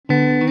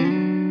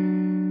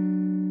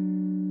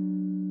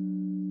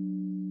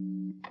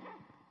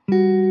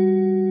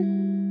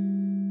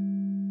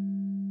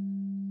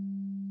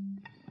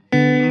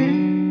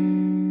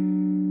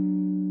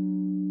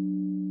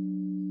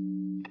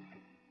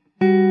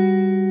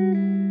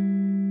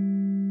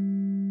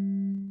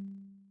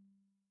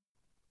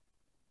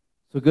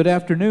So good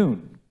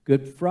afternoon,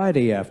 Good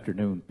Friday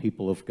afternoon,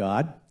 people of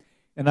God.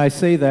 And I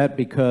say that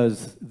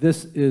because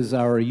this is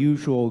our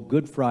usual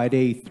Good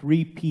Friday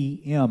 3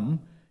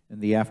 p.m.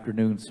 in the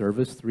afternoon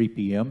service, 3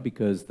 p.m.,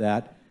 because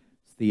that's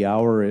the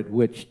hour at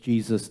which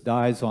Jesus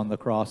dies on the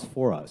cross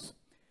for us.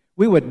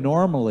 We would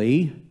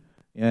normally,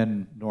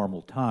 in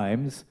normal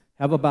times,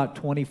 have about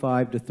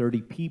 25 to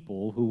 30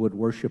 people who would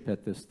worship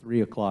at this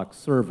 3 o'clock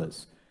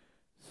service.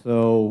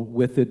 So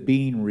with it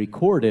being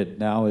recorded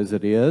now as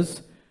it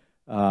is,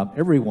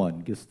 everyone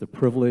gets the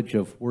privilege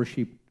of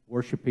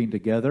worshiping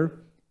together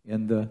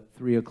in the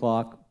 3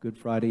 o'clock Good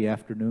Friday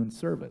afternoon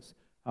service.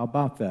 How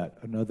about that?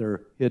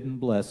 Another hidden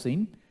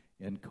blessing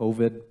in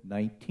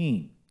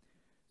COVID-19.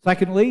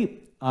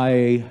 Secondly,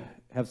 I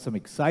have some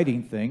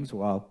exciting things.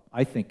 Well,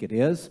 I think it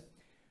is.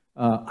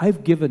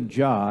 I've given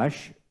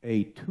Josh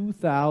a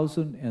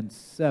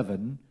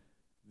 2007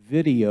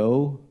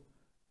 video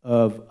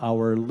of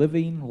our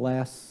Living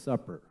Last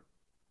Supper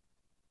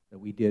that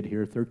we did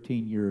here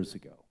 13 years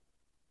ago.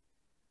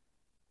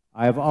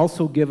 I have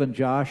also given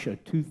Josh a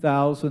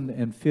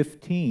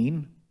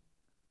 2015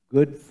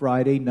 Good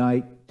Friday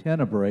night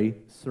Tenebrae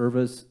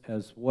service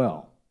as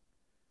well.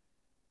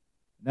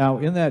 Now,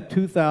 in that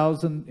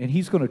 2000, and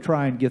he's going to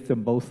try and get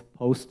them both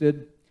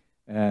posted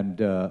and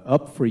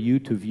up for you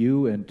to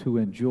view and to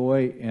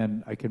enjoy,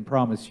 and I can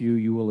promise you,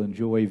 you will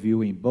enjoy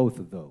viewing both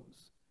of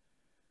those.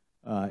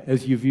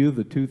 As you view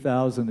the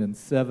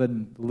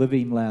 2007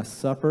 Living Last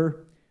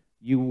Supper,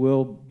 you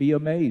will be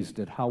amazed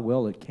at how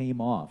well it came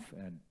off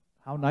and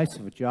how nice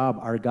of a job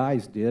our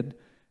guys did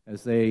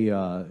as they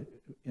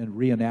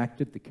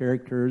reenacted the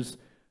characters,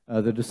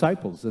 the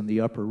disciples in the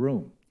upper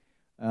room.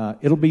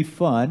 It'll be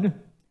fun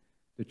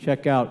to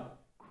check out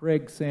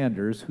Craig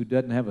Sanders, who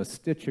doesn't have a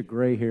stitch of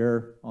gray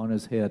hair on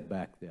his head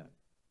back then.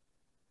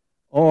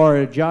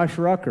 Or Josh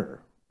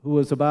Rucker, who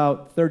was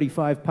about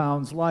 35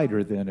 pounds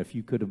lighter then, if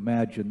you could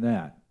imagine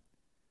that.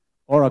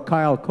 Or a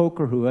Kyle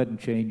Coker who hadn't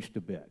changed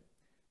a bit.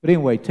 But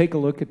anyway, take a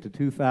look at the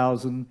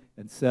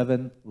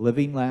 2007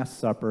 Living Last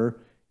Supper.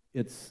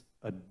 It's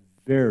a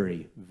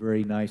very,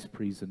 very nice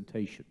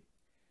presentation.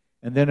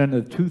 And then in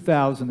the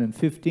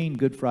 2015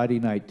 Good Friday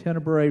Night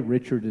Tenebrae,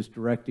 Richard is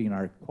directing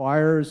our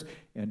choirs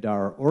and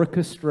our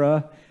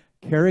orchestra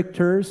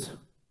characters.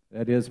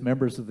 That is,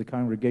 members of the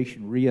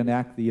congregation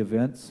reenact the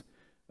events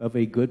of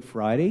a Good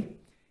Friday.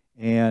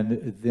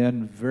 And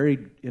then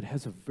it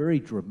has a very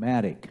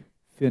dramatic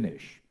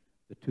finish,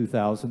 the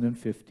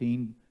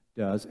 2015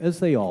 does, as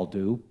they all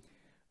do.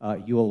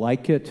 You will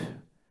like it.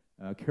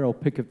 Carol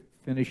Pickett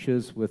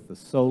finishes with the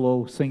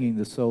solo, singing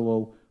the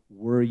solo,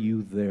 "Were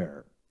You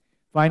There?"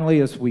 Finally,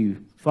 as we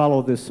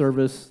follow this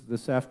service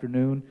this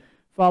afternoon,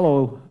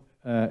 follow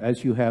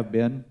as you have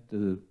been.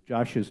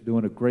 Josh is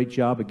doing a great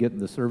job of getting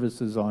the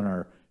services on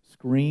our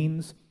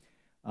screens.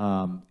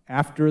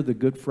 After the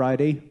Good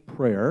Friday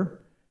prayer,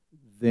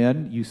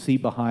 then you see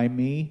behind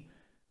me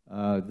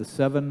the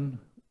seven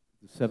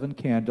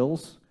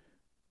candles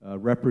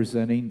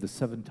representing the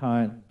 7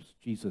 times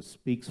Jesus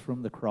speaks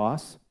from the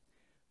cross.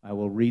 I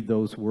will read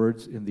those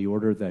words in the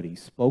order that he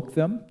spoke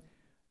them.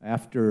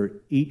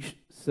 After each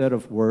set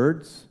of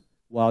words,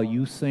 while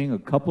you sing a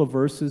couple of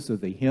verses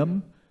of the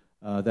hymn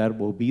that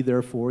will be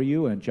there for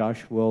you, and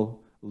Josh will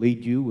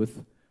lead you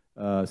with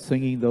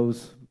singing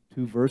those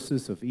 2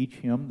 verses of each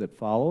hymn that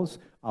follows,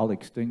 I'll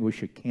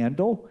extinguish a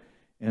candle.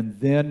 And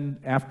then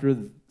after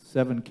the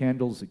 7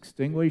 candles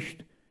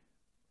extinguished,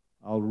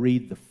 I'll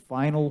read the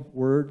final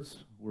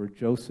words where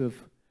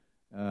Joseph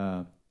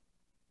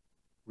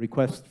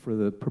requests for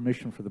the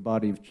permission for the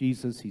body of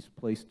Jesus. He's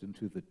placed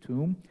into the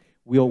tomb.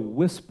 We'll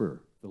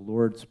whisper the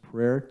Lord's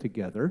Prayer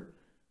together.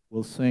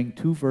 We'll sing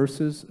 2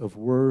 verses of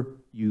 "Were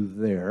You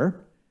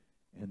There?"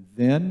 And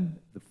then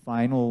the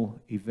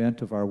final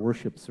event of our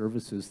worship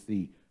service is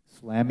the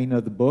slamming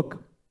of the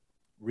book,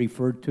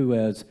 referred to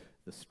as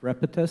the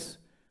Strepitus,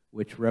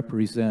 which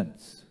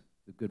represents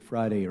the Good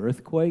Friday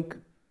earthquake,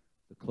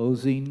 the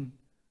closing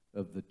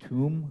of the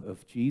tomb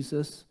of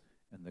Jesus,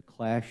 and the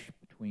clash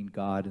between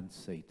God and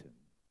Satan.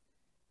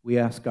 We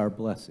ask our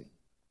blessing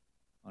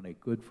on a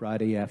Good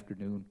Friday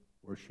afternoon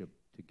worship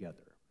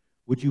together.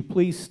 Would you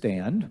please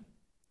stand?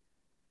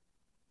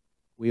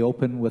 We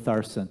open with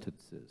our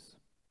sentences.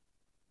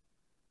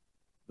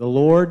 The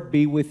Lord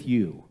be with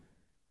you.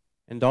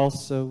 And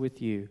also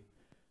with you.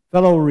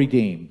 Fellow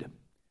redeemed,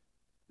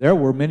 there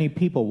were many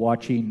people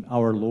watching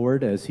our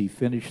Lord as he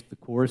finished the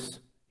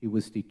course he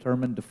was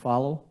determined to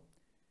follow.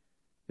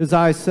 His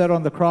eyes set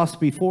on the cross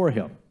before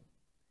him.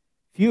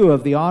 Few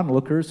of the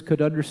onlookers could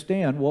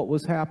understand what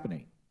was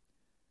happening,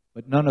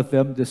 but none of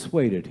them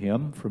dissuaded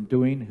him from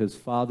doing his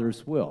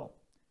Father's will,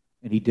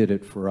 and he did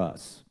it for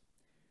us.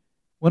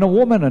 When a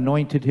woman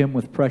anointed him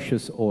with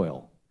precious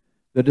oil,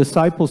 the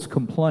disciples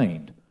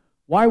complained,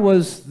 "Why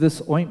was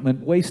this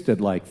ointment wasted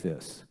like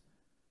this?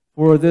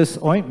 For this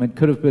ointment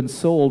could have been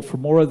sold for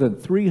more than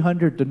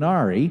 300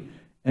 denarii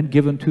and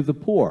given to the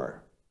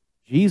poor."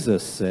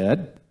 Jesus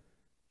said,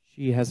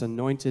 "She has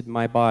anointed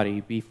my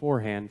body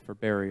beforehand for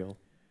burial."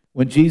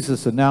 When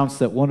Jesus announced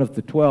that one of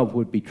the 12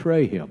 would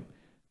betray him,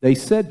 they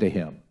said to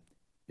him,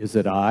 "Is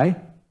it I?"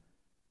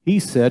 He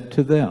said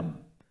to them,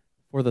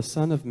 For the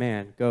Son of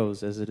Man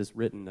goes as it is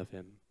written of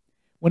him.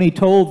 When he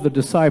told the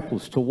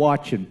disciples to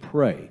watch and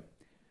pray,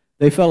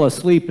 they fell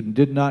asleep and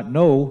did not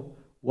know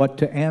what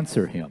to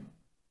answer him.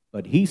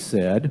 But he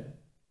said,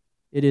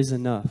 It is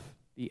enough.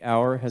 The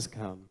hour has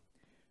come.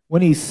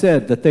 When he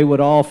said that they would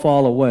all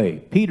fall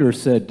away, Peter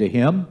said to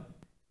him,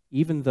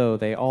 Even though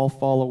they all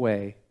fall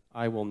away,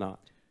 I will not.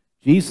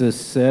 Jesus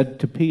said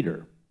to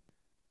Peter,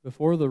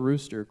 Before the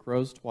rooster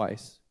crows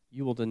twice,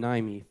 you will deny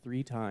me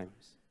 3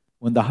 times.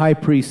 When the high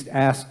priest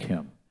asked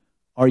him,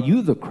 Are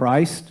you the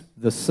Christ,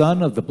 the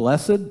Son of the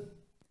Blessed?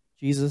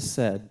 Jesus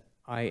said,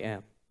 I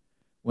am.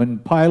 When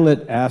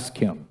Pilate asked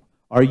him,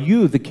 Are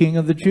you the King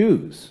of the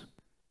Jews?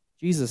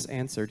 Jesus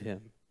answered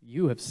him,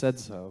 You have said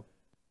so.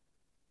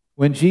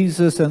 When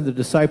Jesus and the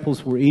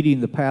disciples were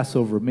eating the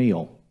Passover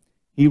meal,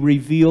 he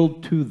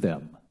revealed to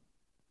them,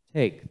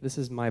 Take, this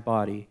is my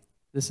body.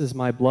 This is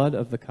my blood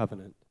of the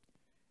covenant.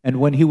 And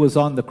when he was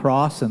on the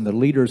cross and the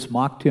leaders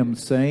mocked him,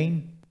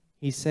 saying,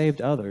 He saved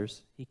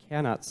others. He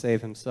cannot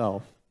save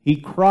himself. he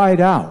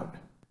cried out,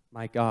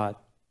 My God,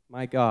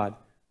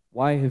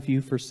 why have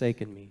you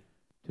forsaken me?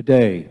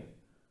 Today,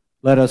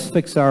 let us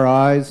fix our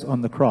eyes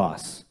on the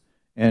cross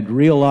and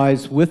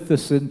realize with the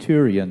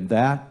centurion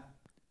that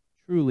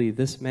Truly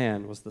this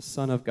man was the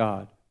Son of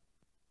God.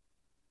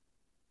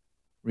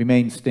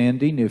 Remain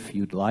standing if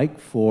you'd like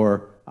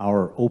for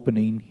our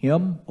opening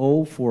hymn,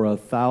 Oh, for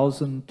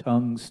 1,000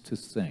 Tongues to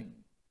Sing.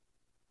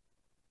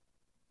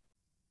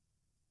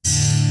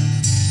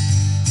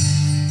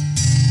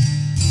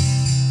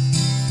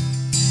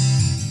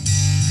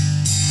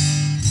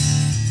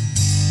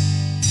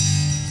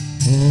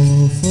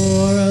 Oh,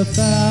 for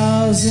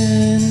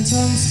 1,000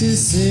 tongues to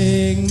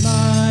sing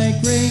my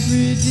great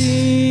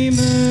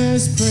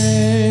Redeemer's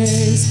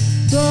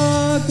praise,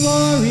 the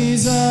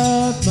glories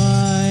of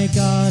my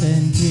God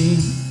and King,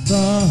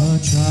 the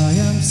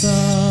triumphs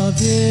of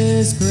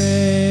his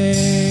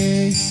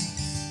grace.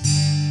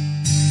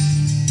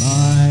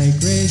 My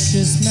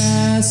gracious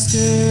Master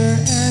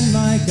and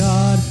my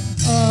God,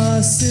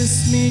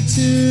 assist me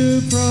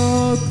to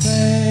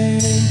proclaim,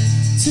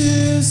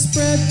 to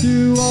spread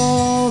through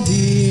all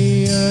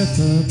the earth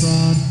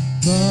abroad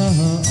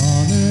the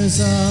honors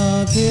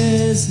of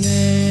his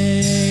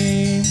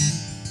name.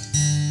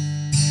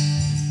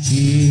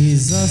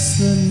 Jesus,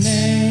 the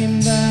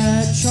name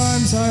that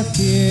charms our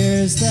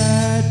fears,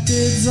 that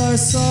bids our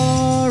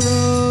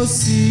sorrows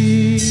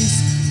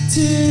cease.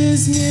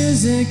 'Tis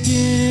music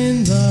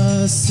in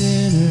the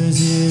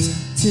sinner's ears,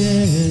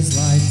 'tis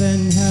life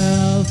and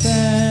health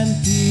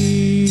and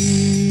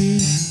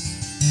peace.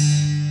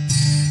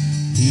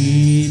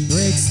 He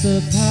breaks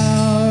the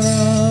power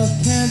of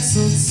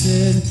canceled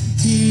sin,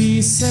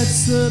 he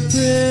sets the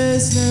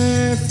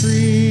prisoner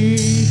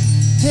free.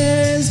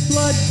 His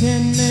blood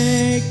can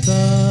make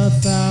the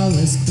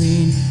foulest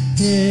clean,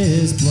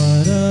 his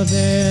blood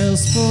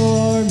avails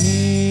for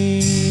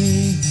me.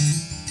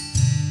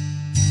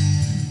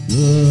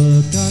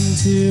 Look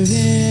unto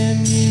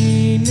him,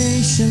 ye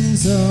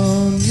nations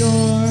own,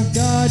 your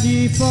God,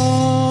 ye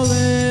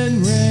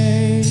fallen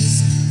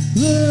race.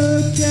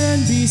 Look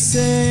and be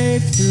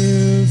saved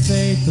through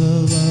faith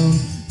alone,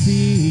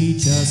 be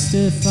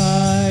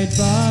justified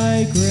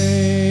by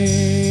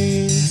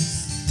grace.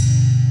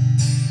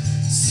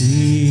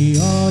 See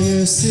all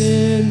your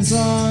sins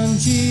on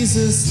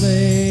Jesus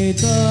laid,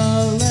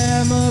 the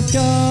Lamb of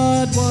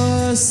God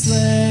was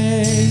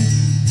slain.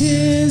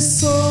 His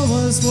soul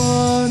was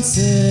once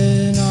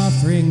an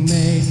offering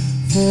made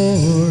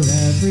for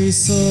every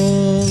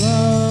soul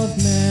of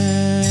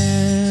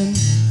man.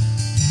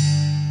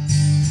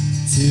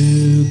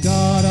 To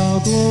God all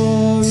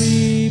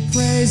glory,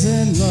 praise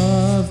and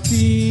love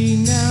be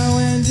now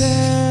and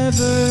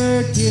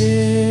ever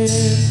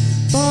give,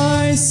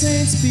 by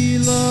saints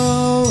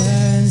below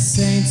and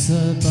saints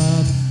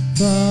above,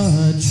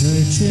 the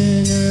church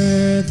in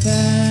earth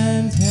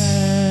and heaven.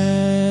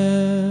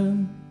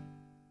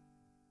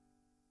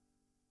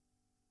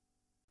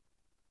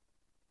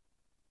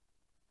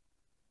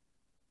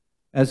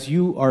 As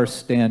you are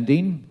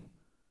standing,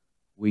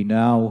 we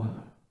now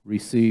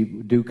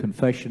do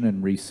confession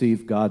and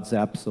receive God's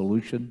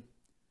absolution.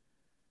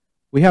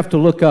 We have to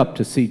look up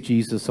to see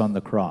Jesus on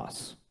the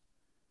cross,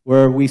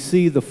 where we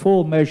see the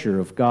full measure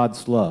of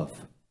God's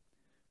love.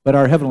 But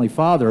our Heavenly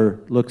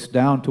Father looks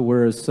down to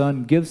where his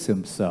Son gives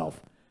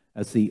himself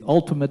as the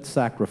ultimate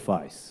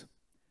sacrifice.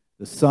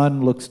 The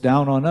Son looks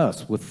down on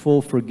us with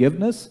full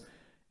forgiveness,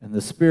 and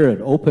the Spirit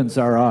opens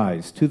our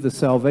eyes to the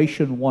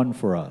salvation won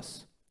for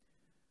us.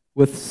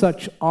 With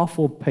such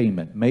awful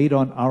payment made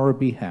on our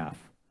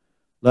behalf,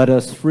 let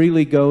us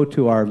freely go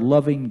to our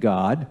loving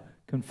God,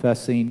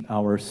 confessing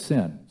our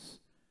sins,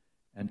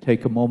 and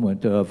take a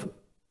moment of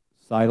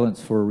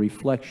silence for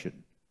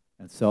reflection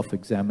and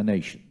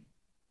self-examination.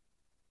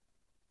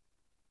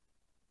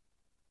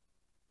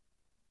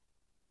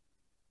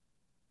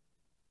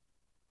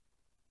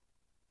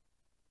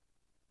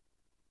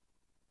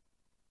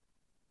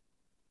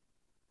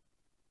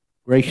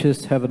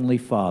 Gracious Heavenly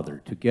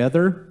Father,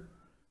 together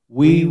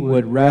We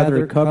would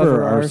rather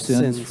cover our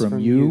sins from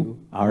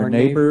you, our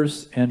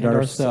neighbors, and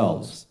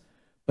ourselves.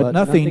 But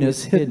nothing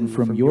is hidden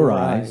from your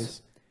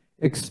eyes.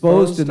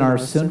 Exposed in our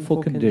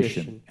sinful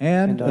condition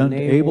and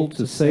unable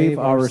to save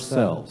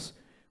ourselves,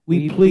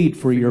 we plead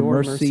for your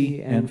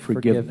mercy and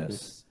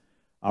forgiveness.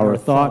 Our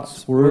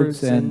thoughts,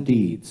 words, and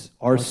deeds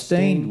are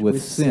stained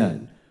with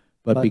sin,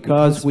 but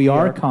because we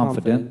are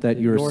confident that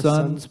your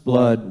Son's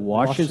blood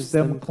washes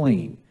them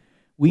clean,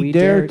 we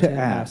dare to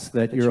ask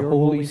that your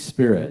Holy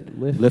Spirit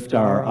lift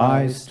our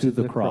eyes to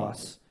the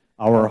cross,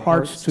 our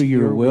hearts to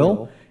your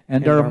will,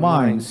 and our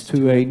minds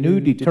to a new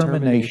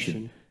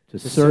determination to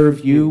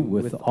serve you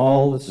with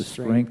all the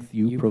strength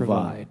you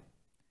provide.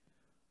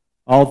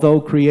 Although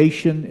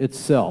creation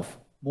itself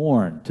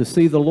mourned to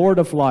see the Lord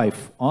of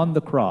life on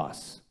the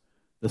cross,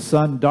 the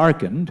sun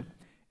darkened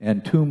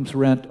and tombs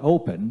rent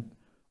open,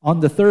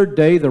 on the third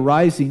day the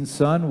rising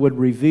sun would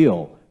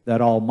reveal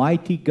that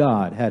Almighty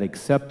God had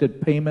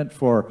accepted payment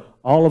for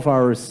all of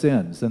our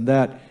sins and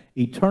that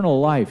eternal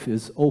life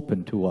is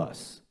open to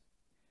us.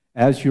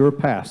 As your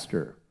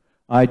pastor,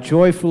 I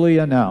joyfully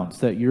announce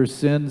that your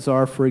sins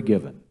are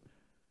forgiven.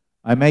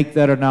 I make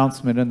that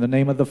announcement in the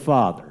name of the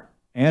Father,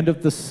 and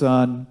of the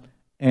Son,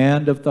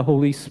 and of the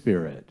Holy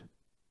Spirit.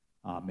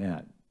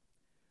 Amen.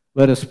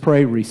 Let us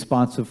pray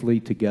responsively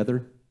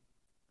together.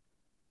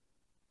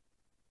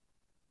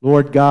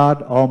 Lord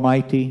God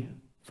Almighty,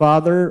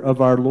 Father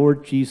of our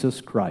Lord Jesus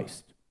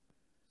Christ,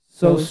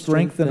 so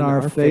strengthen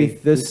our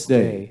faith this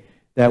day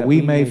that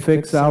we may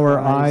fix our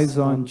eyes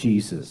on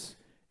Jesus,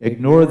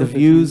 ignore the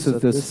views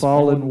of this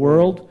fallen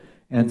world,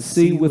 and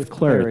see with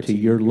clarity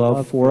your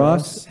love for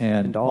us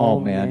and all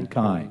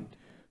mankind.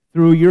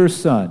 Through your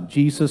Son,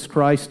 Jesus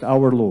Christ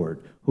our Lord,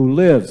 who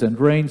lives and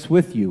reigns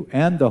with you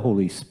and the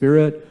Holy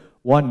Spirit,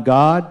 one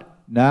God,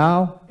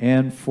 now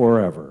and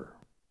forever.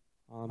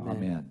 Amen.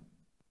 Amen.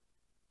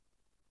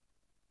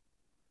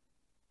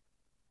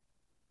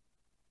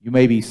 You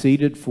may be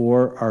seated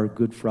for our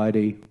Good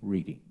Friday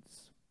readings.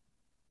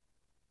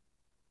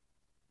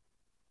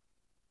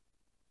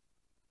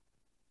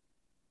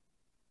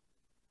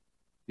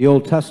 The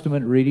Old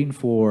Testament reading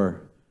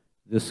for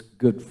this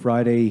Good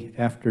Friday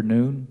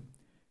afternoon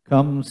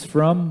comes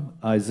from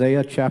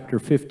Isaiah chapter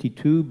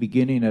 52,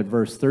 beginning at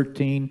verse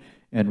 13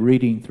 and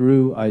reading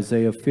through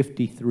Isaiah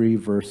 53,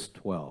 verse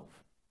 12.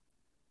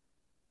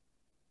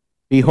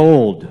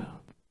 Behold,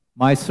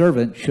 my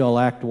servant shall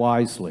act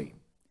wisely.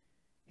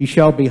 He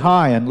shall be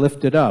high and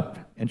lifted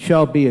up, and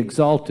shall be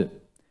exalted.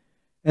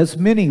 As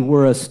many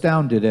were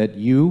astounded at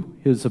you,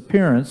 his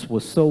appearance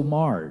was so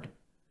marred,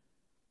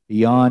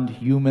 beyond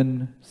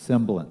human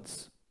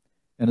semblance,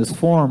 and his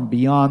form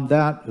beyond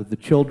that of the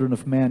children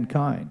of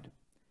mankind.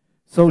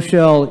 So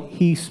shall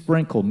he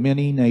sprinkle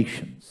many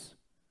nations.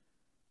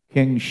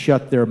 Kings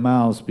shut their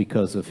mouths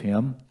because of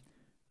him,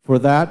 for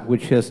that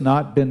which has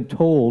not been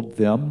told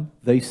them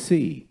they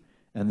see,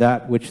 and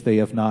that which they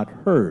have not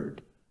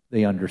heard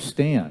they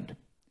understand.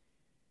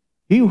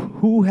 He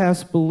who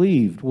has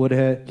believed what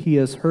he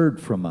has heard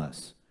from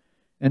us,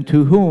 and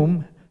to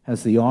whom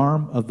has the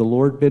arm of the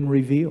Lord been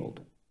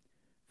revealed?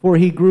 For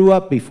he grew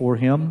up before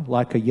him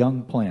like a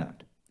young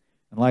plant,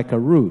 and like a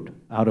root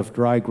out of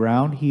dry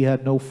ground. He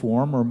had no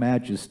form or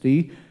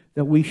majesty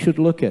that we should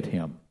look at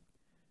him,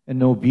 and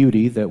no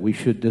beauty that we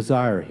should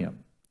desire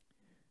him.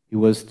 He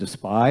was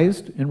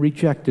despised and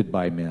rejected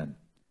by men,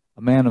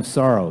 a man of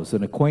sorrows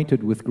and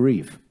acquainted with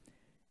grief.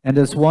 And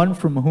as one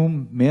from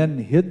whom men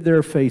hid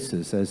their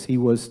faces, as he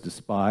was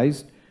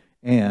despised,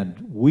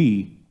 and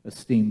we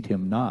esteemed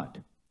him not.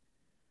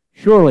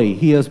 Surely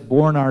he has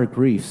borne our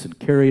griefs and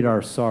carried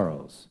our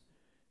sorrows.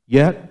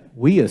 Yet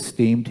we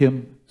esteemed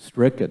him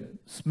stricken,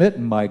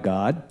 smitten by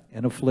God,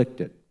 and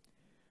afflicted.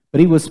 But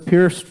he was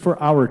pierced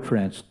for our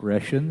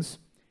transgressions.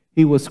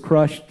 He was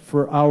crushed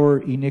for our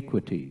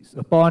iniquities.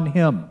 Upon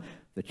him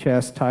the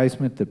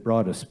chastisement that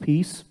brought us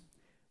peace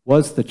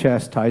was the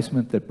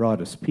chastisement that brought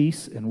us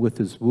peace, and with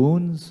his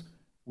wounds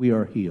we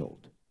are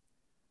healed.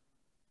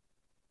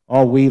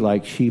 All we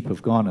like sheep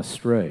have gone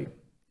astray.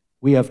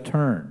 We have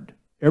turned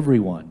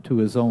everyone to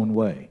his own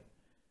way,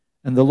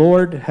 and the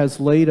Lord has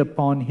laid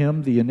upon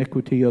him the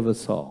iniquity of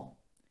us all.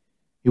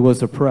 He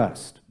was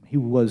oppressed, he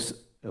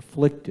was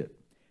afflicted,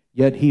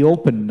 yet he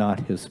opened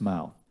not his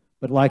mouth,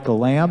 but like a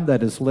lamb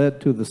that is led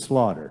to the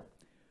slaughter,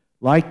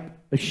 like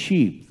a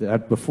sheep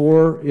that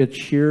before its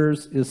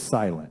shears is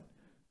silent,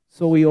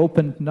 so he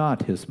opened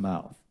not his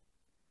mouth.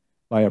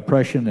 By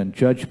oppression and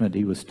judgment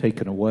he was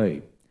taken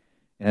away.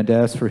 And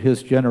as for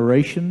his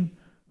generation,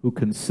 who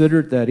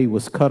considered that he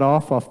was cut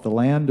off the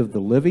land of the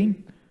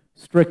living,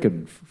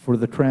 stricken for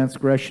the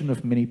transgression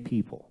of many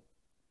people.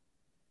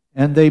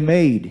 And they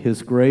made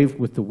his grave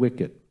with the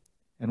wicked,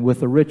 and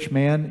with a rich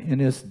man in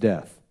his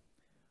death,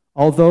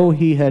 although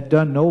he had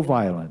done no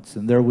violence,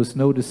 and there was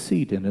no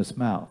deceit in his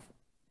mouth.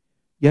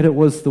 Yet it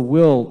was the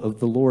will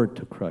of the Lord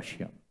to crush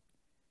him.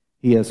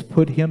 He has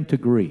put him to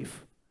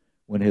grief.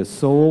 When his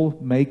soul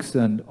makes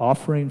an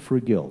offering for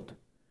guilt,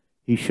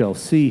 he shall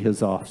see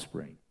his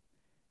offspring,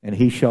 and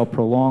he shall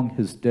prolong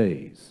his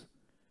days.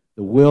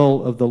 The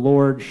will of the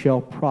Lord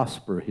shall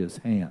prosper his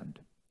hand.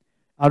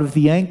 Out of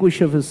the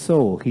anguish of his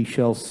soul he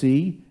shall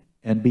see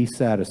and be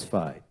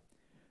satisfied.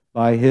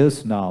 By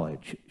his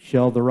knowledge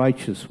shall the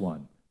righteous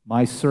one,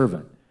 my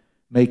servant,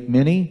 make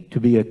many to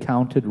be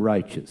accounted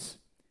righteous,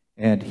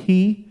 and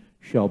he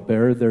shall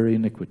bear their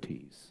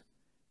iniquities.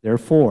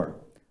 Therefore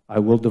I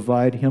will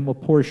divide him a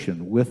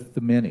portion with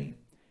the many,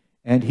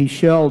 and he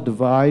shall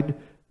divide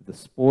the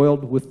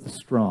spoiled with the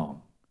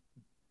strong,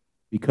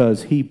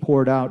 because he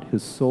poured out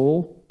his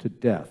soul to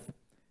death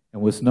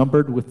and was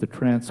numbered with the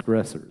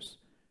transgressors.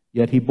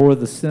 Yet he bore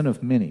the sin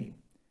of many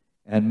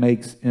and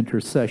makes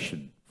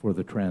intercession for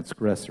the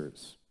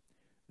transgressors.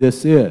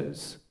 This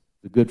is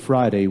the Good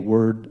Friday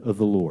word of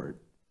the Lord.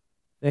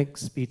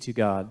 Thanks be to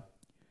God.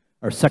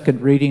 Our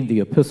second reading,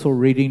 the epistle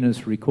reading,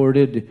 is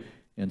recorded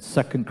in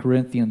 2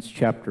 Corinthians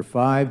chapter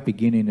 5,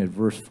 beginning at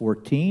verse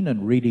 14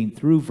 and reading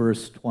through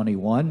verse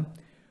 21.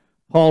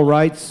 Paul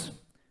writes,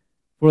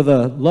 For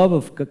the love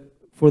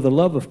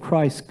of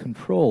Christ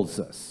controls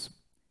us,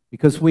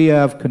 because we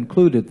have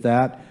concluded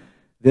that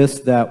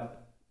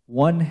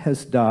one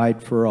has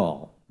died for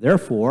all.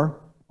 Therefore,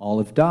 all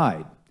have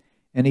died.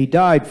 And he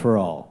died for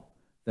all,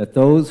 that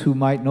those who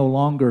might no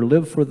longer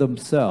live for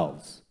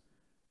themselves,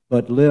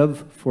 but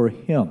live for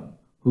him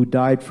who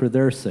died for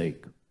their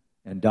sake,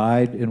 and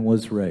died and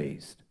was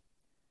raised.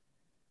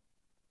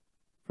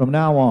 From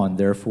now on,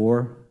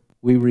 therefore,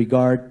 we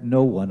regard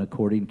no one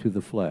according to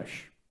the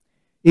flesh.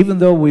 Even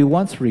though we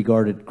once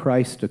regarded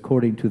Christ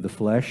according to the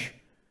flesh,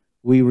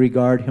 we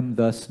regard him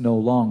thus no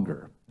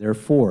longer.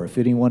 Therefore, if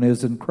anyone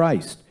is in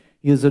Christ,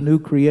 he is a new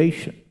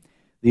creation.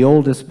 The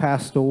old has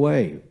passed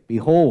away.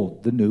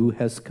 Behold, the new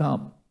has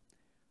come.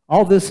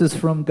 All this is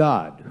from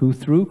God, who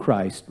through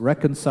Christ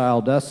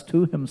reconciled us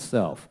to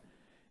himself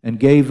and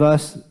gave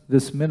us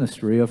this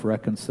ministry of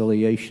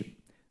reconciliation.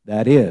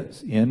 That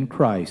is, in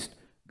Christ,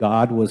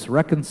 God was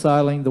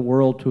reconciling the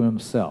world to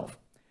himself,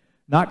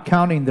 not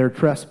counting their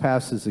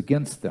trespasses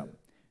against them,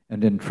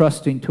 and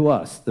entrusting to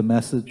us the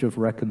message of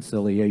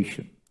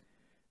reconciliation.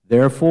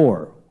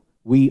 Therefore,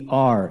 we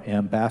are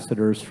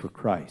ambassadors for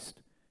Christ,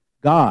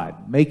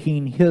 God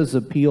making his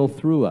appeal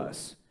through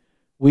us.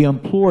 We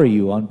implore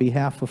you on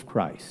behalf of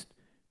Christ,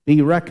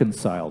 be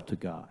reconciled to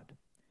God.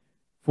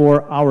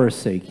 For our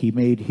sake he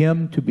made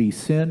him to be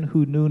sin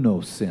who knew no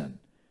sin,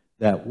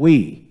 that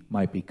we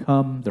might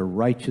become the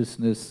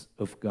righteousness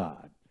of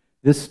God.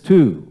 This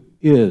too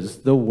is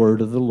the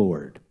word of the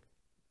Lord.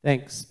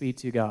 Thanks be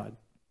to God.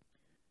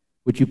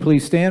 Would you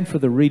please stand for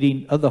the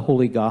reading of the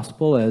Holy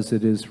Gospel as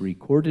it is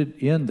recorded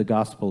in the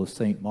Gospel of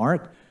St.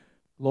 Mark?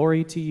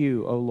 Glory to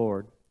you, O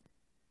Lord.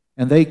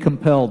 And they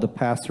compelled a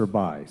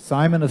passerby,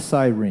 Simon of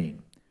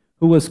Cyrene,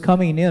 who was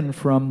coming in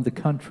from the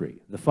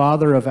country, the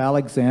father of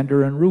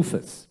Alexander and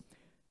Rufus,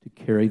 to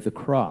carry the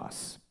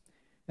cross.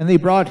 And they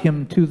brought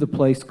him to the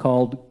place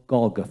called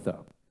Golgotha,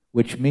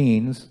 which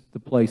means the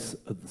place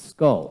of the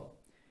skull.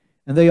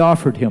 And they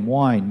offered him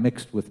wine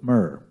mixed with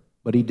myrrh,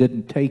 but he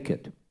didn't take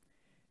it.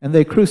 And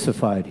they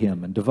crucified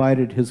him and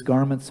divided his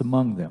garments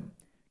among them,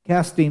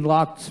 casting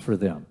lots for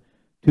them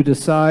to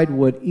decide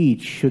what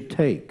each should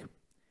take.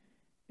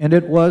 And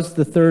it was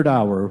the third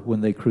hour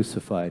when they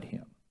crucified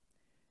him.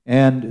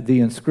 And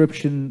the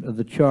inscription of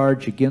the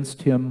charge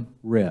against him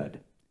read,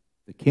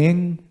 "The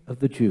King of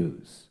the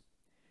Jews."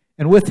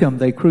 And with him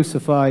they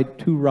crucified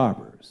two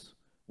robbers,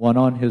 one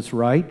on his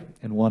right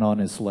and one on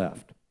his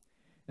left.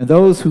 And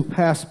those who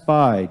passed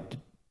by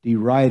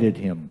derided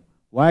him,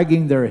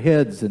 wagging their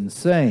heads and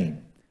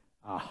saying,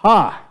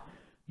 "Aha!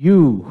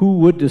 You who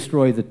would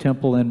destroy the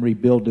temple and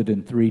rebuild it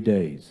in 3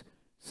 days,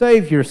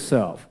 save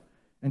yourself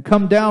and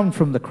come down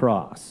from the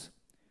cross."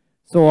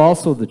 So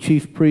also the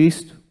chief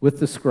priest with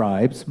the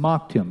scribes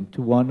mocked him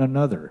to one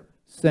another,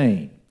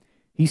 saying,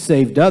 "He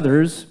saved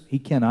others, he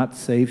cannot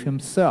save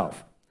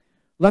himself.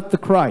 Let the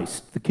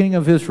Christ, the King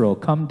of Israel,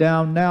 come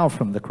down now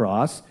from the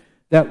cross,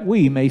 that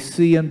we may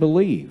see and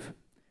believe."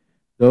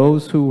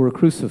 Those who were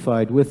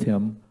crucified with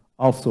him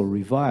also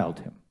reviled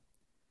him.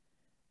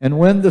 And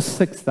when the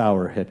 6th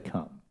hour had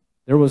come,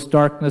 there was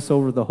darkness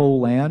over the whole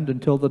land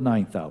until the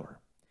 9th hour.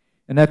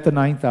 And at the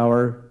 9th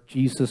hour,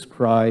 Jesus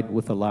cried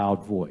with a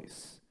loud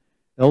voice,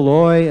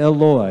 "Eloi,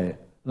 Eloi,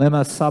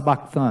 lema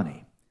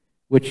sabachthani,"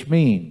 which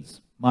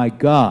means, my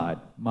God,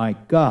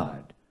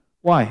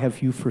 why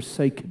have you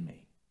forsaken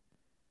me?"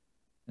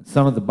 And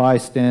some of the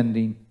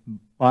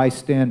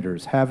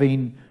bystanders,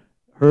 having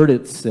heard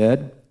it,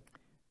 said,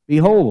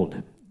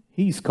 "Behold,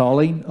 he's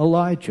calling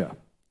Elijah."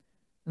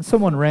 And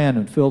someone ran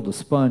and filled a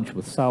sponge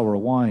with sour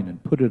wine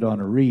and put it on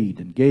a reed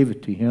and gave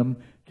it to him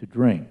to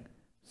drink,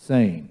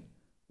 saying,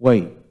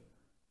 "Wait,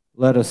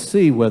 let us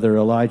see whether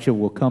Elijah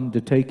will come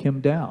to take him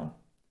down."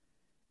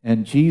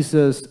 And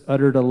Jesus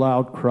uttered a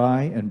loud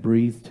cry and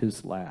breathed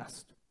his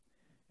last.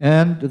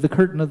 And the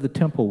curtain of the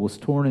temple was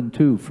torn in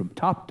two from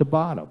top to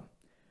bottom.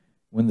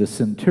 When the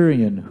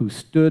centurion who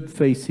stood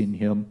facing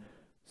him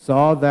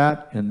saw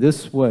that in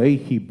this way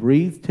he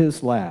breathed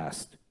his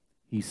last,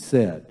 he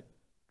said,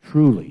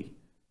 "Truly,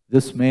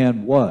 this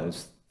man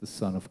was the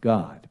Son of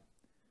God."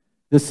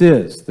 This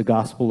is the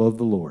gospel of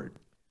the Lord.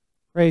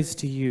 Praise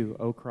to you,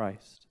 O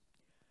Christ.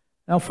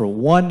 Now, for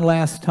one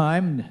last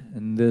time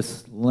in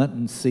this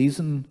Lenten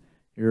season,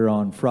 here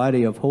on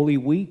Friday of Holy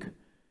Week,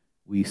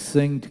 we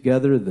sing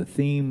together the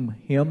theme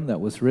hymn that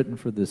was written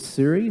for this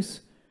series,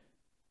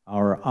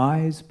 Our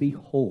Eyes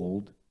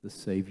Behold the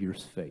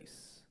Savior's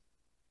Face.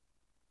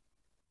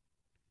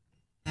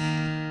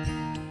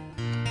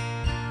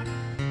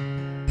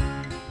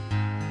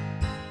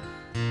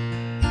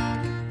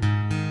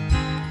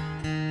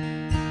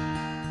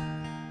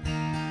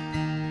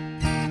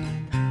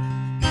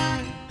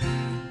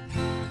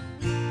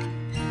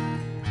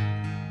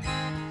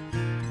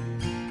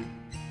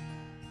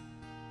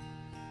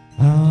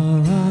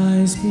 Our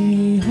eyes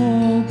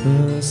behold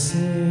the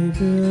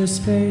Savior's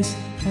face,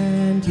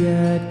 and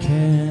yet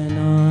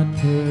cannot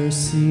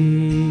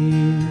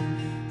perceive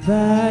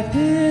that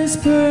His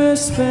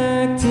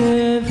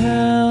perspective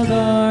held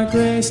our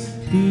grace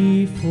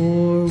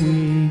before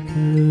we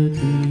could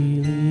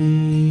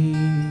believe.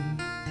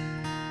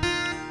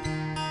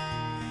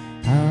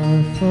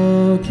 Our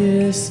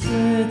focus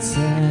splits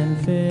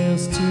and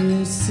fails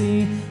to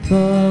see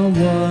the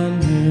one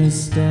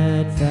whose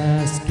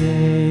steadfast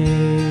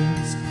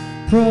gaze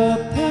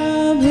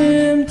propelled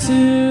him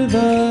to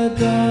the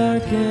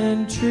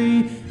darkened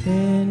tree,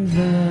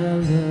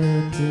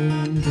 enveloped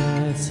in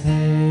death's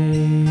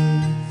haze.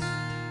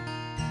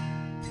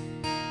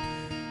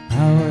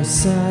 Our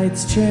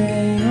sights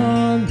train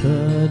on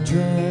the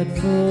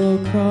dreadful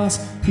cross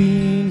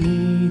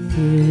beneath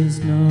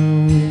His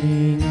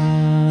knowing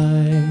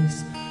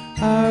eyes.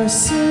 Our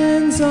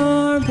sins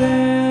are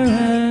bare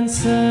and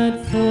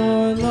set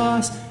for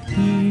loss.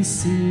 He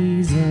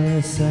sees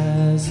us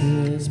as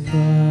His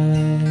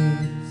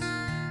prize.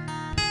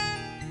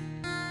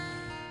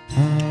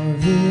 Our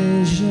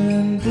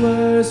vision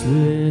blurs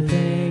with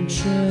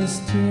anxious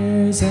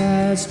tears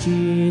as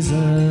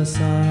Jesus'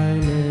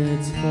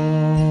 eyelids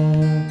fall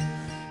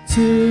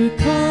to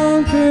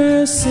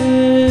conquer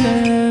sin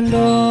and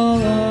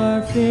all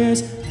our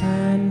fears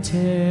and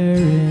tear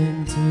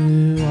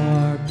into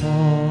our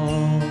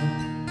palm.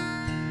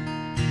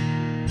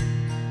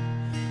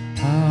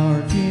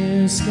 Our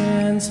view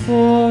scans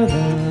for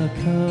the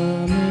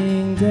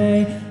coming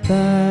day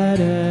that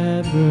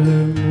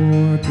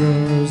evermore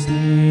grows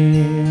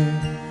near,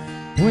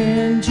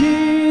 when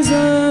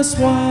Jesus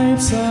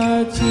wipes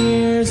our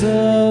tears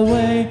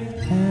away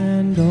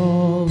and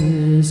all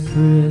is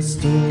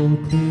crystal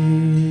clear.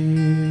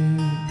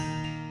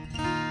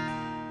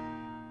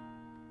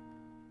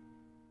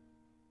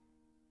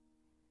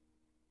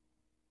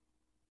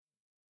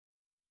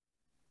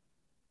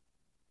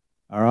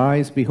 Our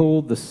eyes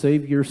behold the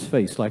Savior's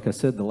face. Like I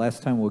said, the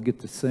last time we'll get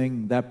to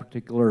sing that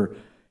particular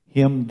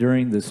hymn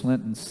during this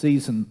Lenten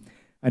season,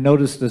 I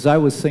noticed as I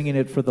was singing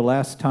it for the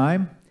last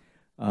time,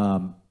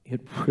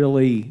 it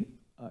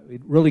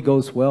really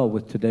goes well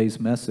with today's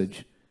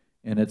message,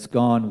 and it's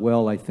gone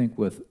well, I think,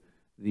 with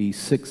the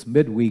 6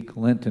 midweek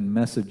Lenten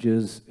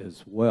messages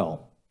as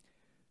well.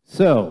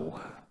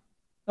 So,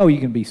 you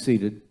can be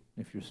seated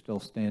if you're still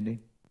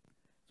standing.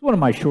 It's one of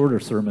my shorter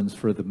sermons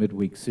for the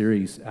midweek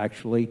series,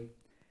 actually.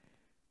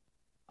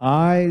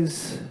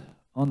 Eyes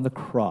on the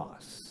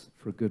cross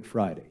for Good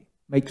Friday.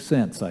 Makes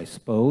sense, I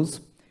suppose.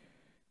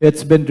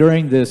 It's been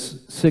during this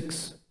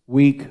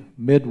 6-week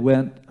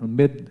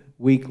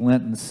midweek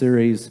Lenten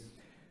series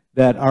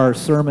that our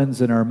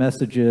sermons and our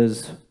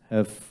messages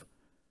have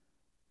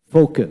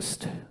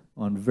focused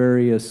on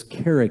various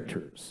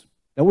characters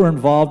that were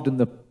involved in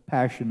the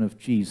Passion of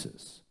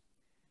Jesus.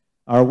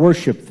 Our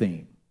worship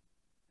theme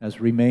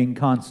has remained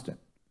constant.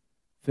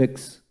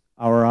 Fix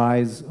our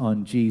eyes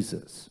on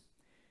Jesus.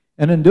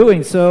 And in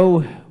doing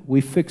so,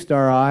 we fixed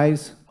our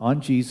eyes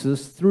on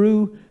Jesus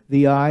through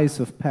the eyes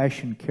of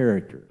Passion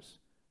characters,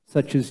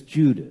 such as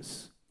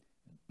Judas,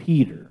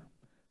 Peter,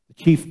 the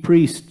chief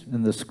priest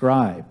and the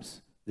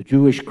scribes, the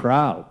Jewish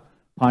crowd,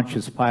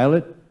 Pontius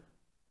Pilate,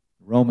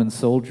 Roman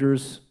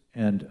soldiers,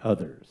 and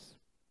others.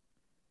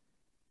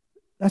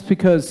 That's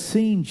because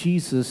seeing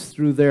Jesus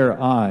through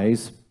their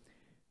eyes,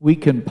 we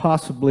can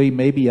possibly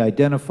maybe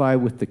identify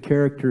with the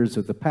characters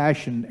of the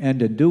Passion,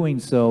 and in doing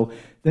so,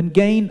 then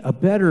gain a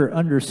better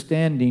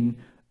understanding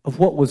of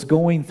what was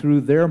going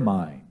through their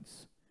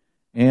minds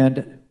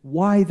and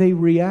why they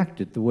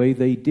reacted the way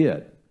they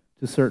did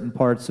to certain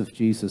parts of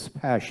Jesus'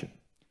 Passion.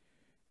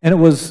 And it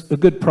was a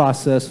good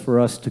process for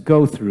us to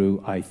go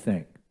through, I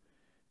think.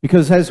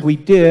 Because as we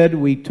did,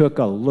 we took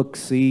a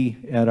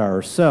look-see at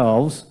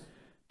ourselves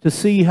to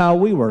see how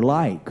we were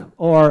like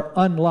or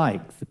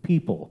unlike the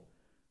people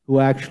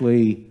who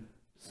actually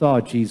saw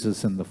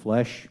Jesus in the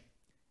flesh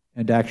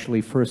and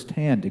actually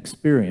firsthand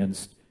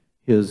experienced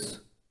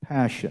His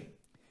Passion.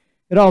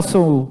 It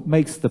also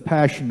makes the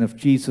Passion of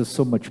Jesus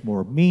so much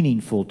more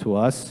meaningful to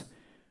us,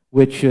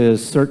 which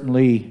is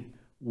certainly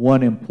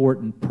one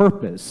important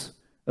purpose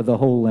of the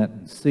whole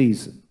Lenten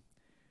season.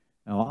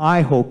 Now,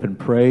 I hope and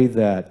pray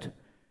that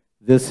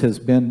this has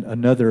been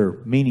another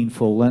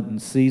meaningful Lenten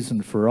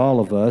season for all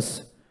of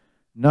us,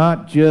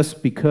 not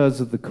just because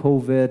of the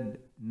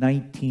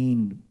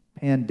COVID-19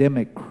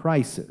 pandemic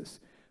crisis,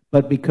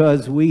 but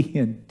because we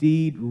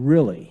indeed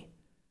really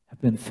have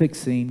been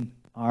fixing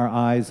our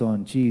eyes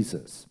on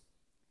Jesus.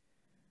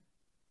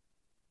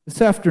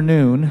 This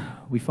afternoon,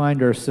 we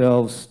find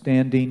ourselves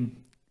standing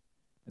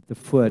at the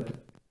foot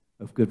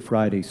of Good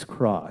Friday's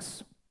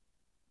cross.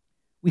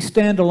 We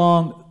stand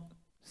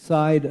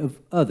alongside of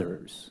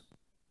others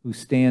who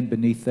stand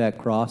beneath that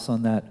cross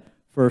on that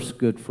first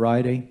Good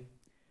Friday.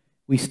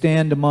 We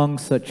stand among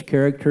such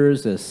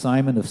characters as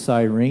Simon of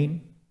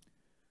Cyrene,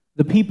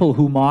 the people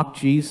who mocked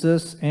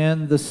Jesus,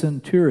 and the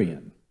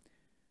centurion.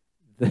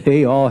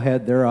 They all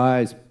had their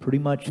eyes pretty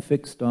much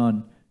fixed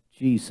on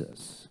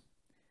Jesus.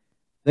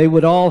 They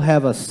would all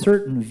have a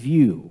certain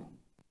view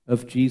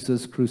of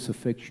Jesus'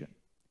 crucifixion.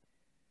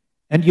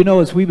 And you know,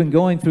 as we've been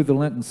going through the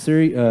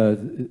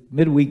Lenten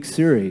midweek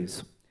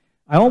series,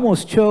 I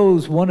almost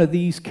chose one of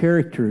these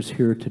characters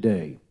here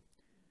today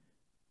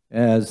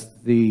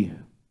as the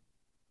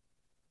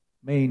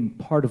main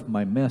part of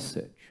my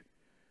message.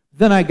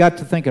 Then I got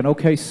to thinking,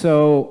 okay,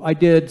 so I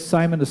did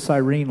Simon of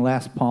Cyrene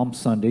last Palm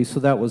Sunday, so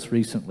that was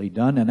recently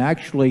done, and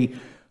actually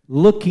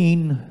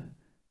looking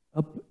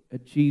up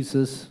at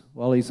Jesus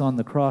while he's on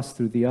the cross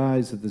through the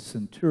eyes of the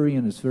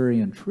centurion is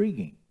very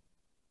intriguing.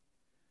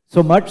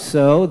 So much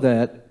so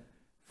that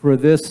for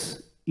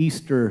this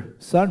Easter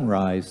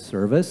sunrise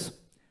service,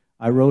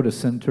 I wrote a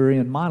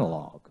centurion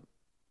monologue.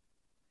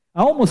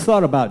 I almost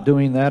thought about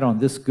doing that on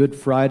this Good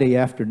Friday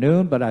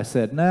afternoon, but I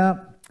said, nah,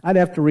 I'd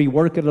have to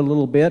rework it a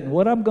little bit. And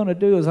what I'm going to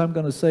do is I'm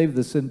going to save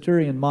the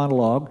centurion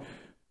monologue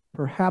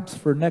perhaps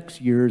for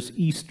next year's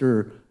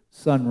Easter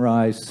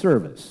sunrise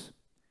service.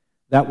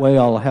 That way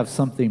I'll have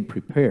something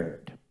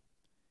prepared.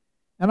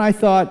 And I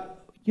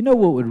thought, you know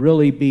what would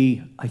really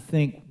be, I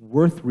think,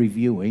 worth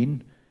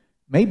reviewing,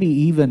 maybe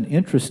even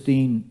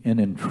interesting and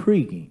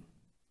intriguing,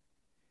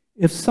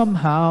 if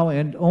somehow,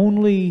 and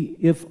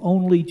if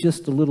only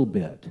just a little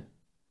bit,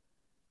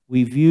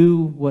 we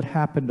view what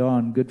happened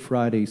on Good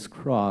Friday's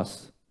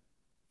cross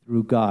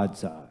through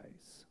God's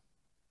eyes.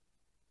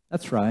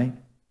 That's right.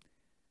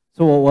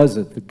 So what was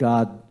it that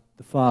God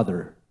the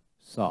Father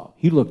saw?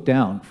 He looked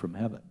down from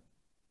heaven.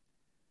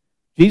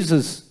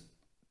 Jesus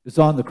is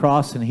on the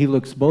cross, and he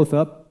looks both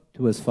up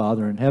to his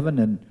Father in heaven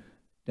and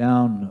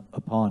down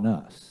upon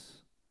us.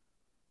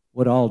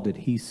 What all did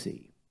he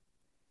see?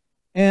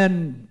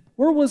 And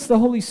where was the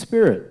Holy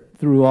Spirit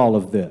through all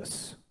of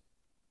this?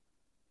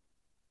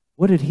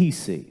 What did he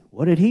see?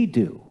 What did he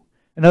do?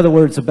 In other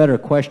words, a better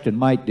question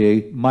might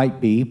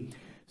be,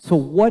 so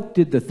what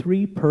did the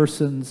three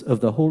persons of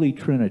the Holy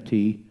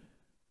Trinity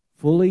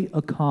fully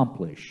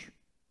accomplish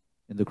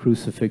in the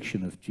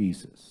crucifixion of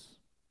Jesus?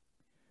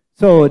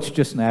 So it's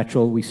just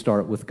natural we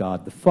start with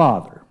God the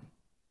Father.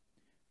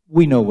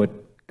 We know what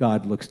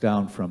God looks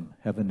down from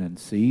heaven and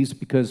sees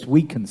because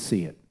we can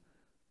see it.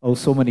 Oh,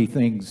 so many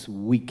things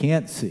we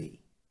can't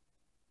see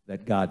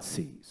that God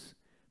sees.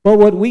 But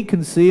what we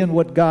can see and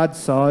what God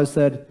saw is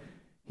that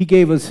he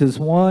gave us his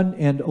one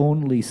and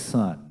only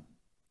Son.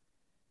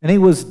 And he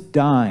was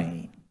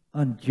dying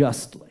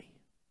unjustly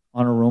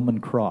on a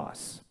Roman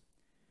cross.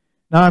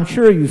 Now, I'm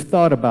sure you've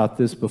thought about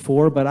this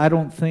before, but I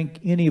don't think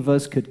any of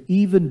us could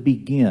even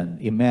begin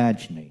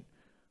imagining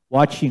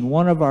watching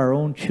one of our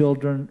own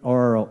children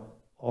or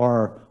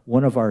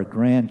one of our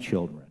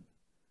grandchildren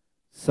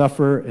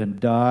suffer and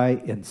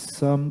die in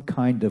some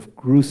kind of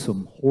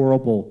gruesome,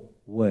 horrible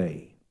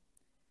way.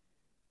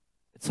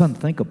 It's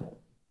unthinkable.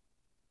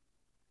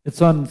 It's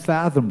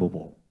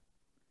unfathomable.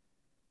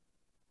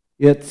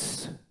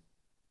 It's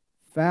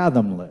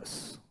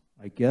fathomless.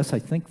 I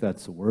think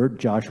that's the word.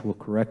 Josh will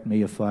correct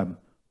me if I'm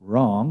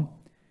wrong.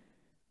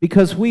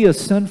 Because we as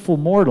sinful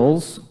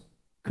mortals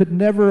could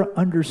never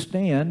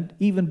understand,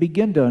 even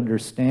begin to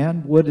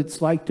understand, what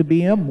it's like to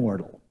be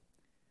immortal.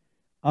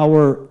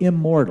 Our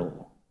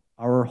immortal,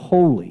 our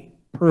holy,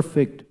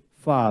 perfect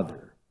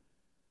Father,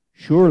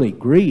 surely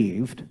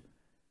grieved,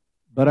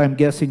 but I'm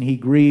guessing he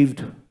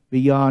grieved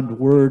beyond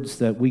words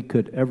that we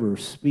could ever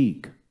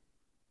speak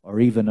or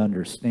even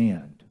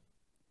understand.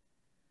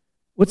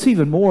 What's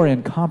even more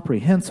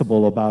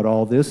incomprehensible about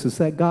all this is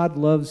that God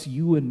loves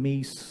you and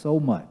me so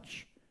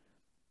much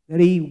that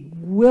he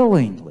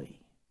willingly,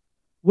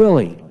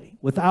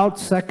 without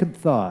second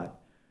thought,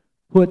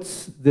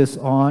 puts this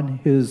on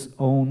his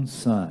own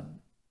Son.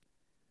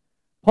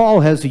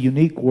 Paul has a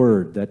unique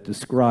word that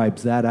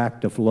describes that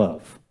act of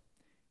love.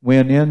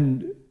 When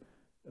in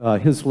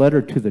his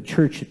letter to the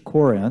church at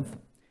Corinth,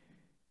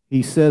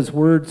 he says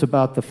words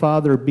about the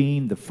Father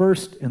being the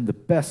first and the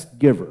best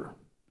giver.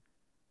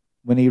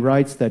 When he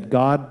writes that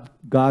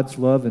God's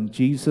love in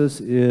Jesus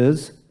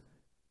is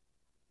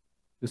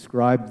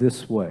described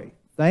this way: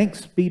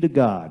 thanks be to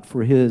God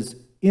for his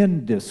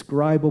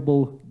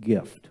indescribable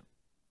gift.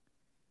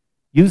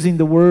 Using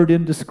the word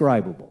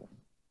indescribable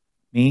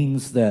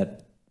means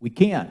that we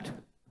can't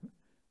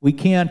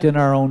in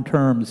our own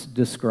terms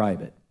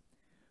describe it.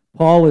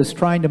 Paul is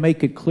trying to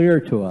make it clear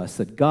to us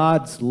that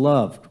God's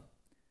love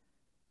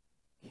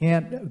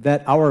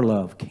that our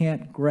love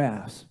can't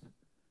grasp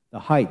the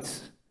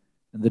heights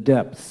and the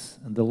depths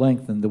and the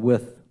length and the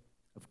width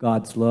of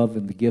God's love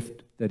and the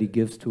gift that he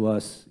gives to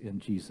us in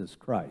Jesus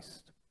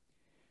Christ.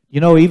 You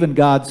know, even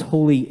God's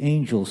holy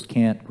angels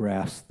can't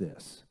grasp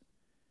this,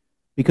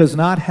 because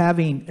not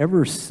having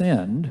ever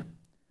sinned,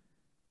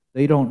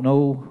 they don't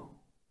know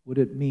what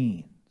it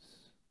means.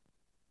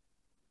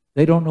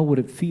 They don't know what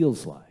it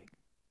feels like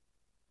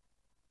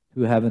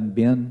to having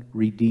been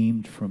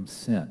redeemed from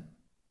sin.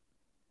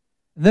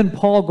 And then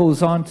Paul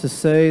goes on to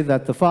say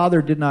that the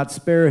Father did not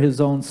spare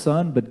his own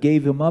Son, but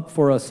gave him up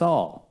for us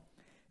all.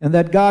 And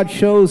that God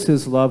shows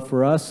his love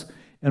for us,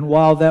 and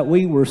while that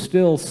we were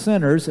still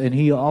sinners, and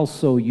he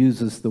also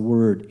uses the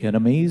word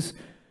enemies,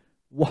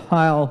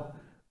 while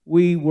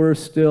we were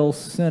still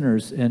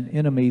sinners and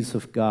enemies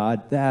of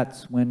God,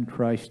 that's when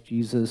Christ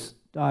Jesus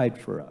died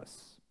for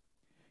us.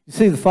 You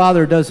see, the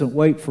Father doesn't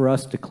wait for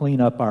us to clean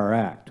up our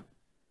act.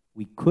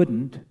 We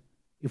couldn't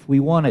if we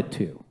wanted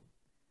to.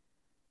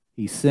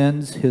 He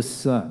sends his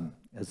Son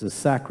as a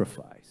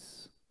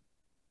sacrifice,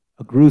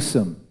 a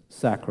gruesome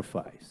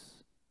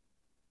sacrifice,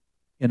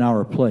 in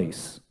our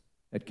place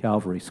at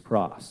Calvary's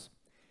cross.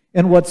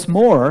 And what's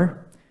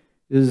more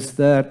is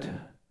that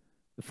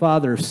the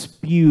Father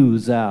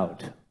spews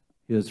out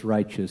his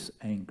righteous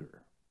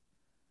anger.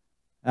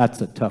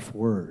 That's a tough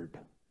word.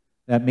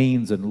 That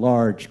means in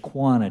large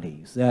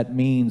quantities. That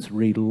means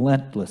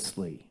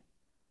relentlessly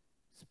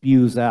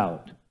spews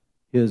out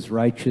his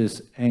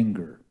righteous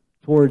anger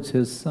towards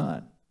his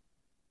Son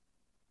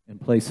in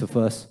place of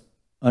us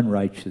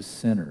unrighteous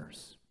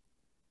sinners.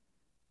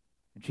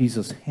 And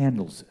Jesus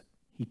handles it.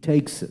 He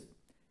takes it.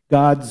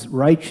 God's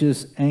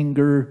righteous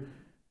anger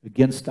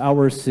against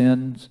our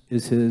sins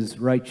is his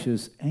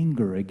righteous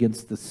anger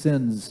against the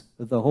sins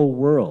of the whole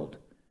world.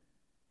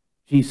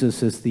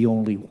 Jesus is the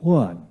only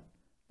one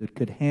that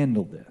could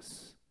handle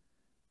this,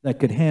 that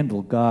could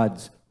handle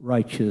God's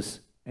righteous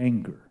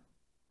anger.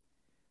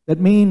 That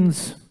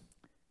means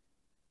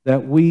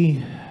that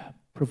we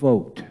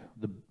provoked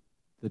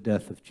the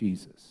death of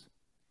Jesus.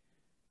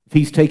 If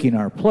he's taking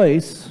our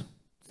place,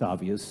 it's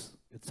obvious,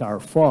 it's our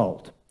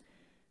fault.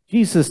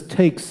 Jesus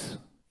takes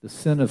the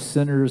sin of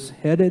sinners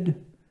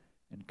headed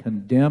and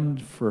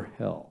condemned for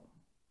hell.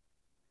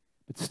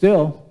 But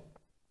still,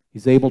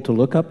 he's able to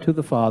look up to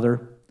the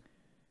Father.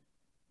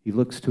 He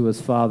looks to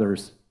his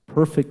Father's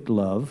perfect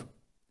love.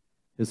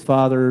 He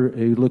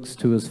looks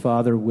to his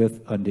Father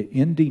with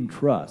unending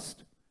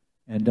trust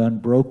and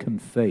unbroken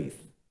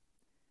faith.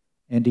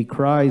 And he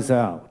cries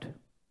out,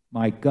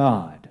 "My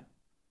God,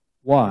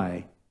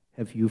 why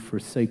have you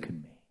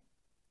forsaken me?"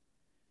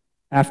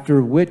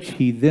 After which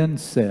he then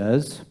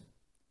says,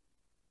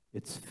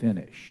 "It's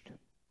finished."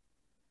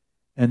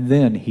 And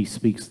then he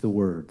speaks the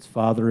words,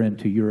 "Father,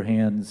 into your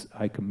hands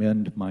I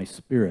commend my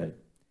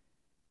spirit."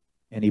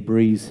 And he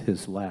breathes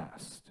his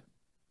last.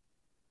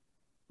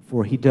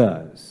 For he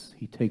does.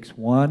 He takes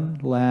one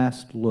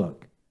last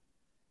look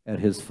at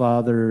his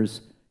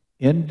Father's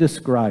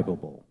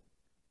indescribable,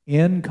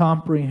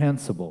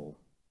 incomprehensible,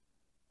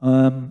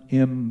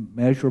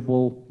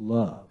 immeasurable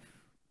love.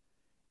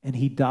 And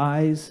he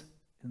dies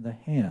in the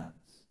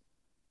hands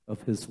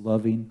of his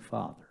loving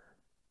Father.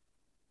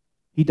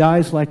 He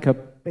dies like a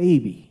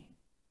baby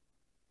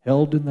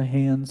held in the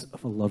hands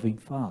of a loving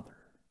Father.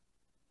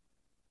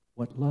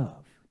 What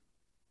love!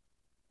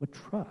 What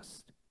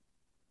trust!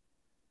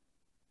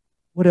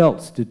 What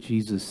else did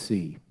Jesus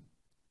see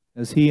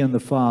as he and the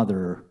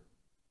Father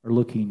are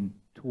looking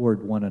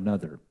toward one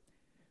another?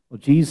 Well,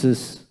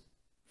 Jesus,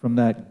 from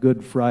that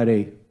Good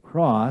Friday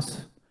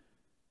cross,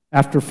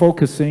 after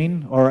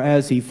focusing, or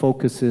as he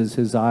focuses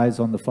his eyes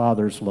on the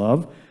Father's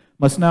love,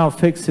 must now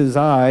fix his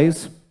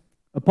eyes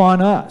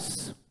upon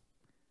us,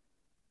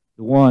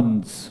 the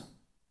ones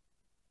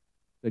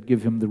that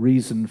give him the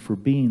reason for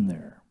being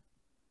there,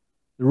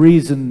 the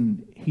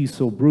reason he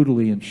so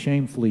brutally and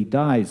shamefully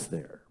dies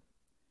there.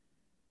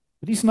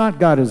 But he's not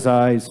got his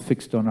eyes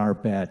fixed on our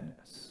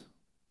badness.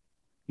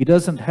 He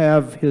doesn't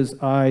have his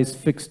eyes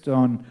fixed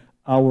on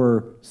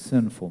our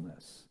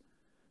sinfulness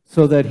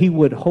so that he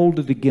would hold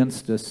it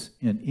against us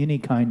in any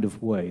kind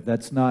of way.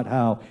 That's not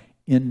how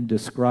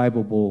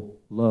indescribable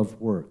love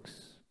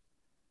works.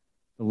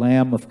 The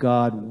Lamb of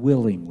God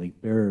willingly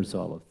bears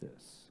all of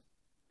this.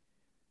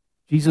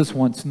 Jesus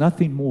wants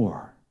nothing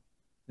more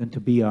than to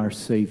be our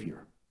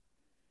Savior.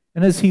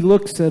 And as he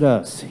looks at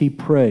us, he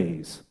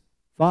prays,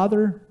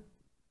 "Father,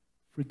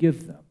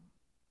 forgive them.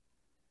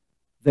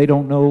 They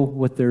don't know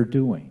what they're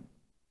doing."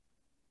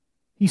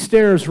 He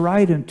stares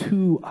right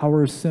into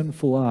our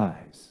sinful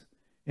eyes,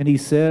 and he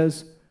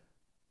says,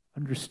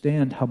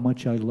 "Understand how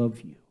much I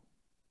love you.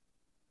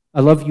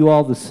 I love you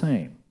all the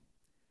same.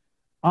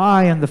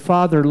 I and the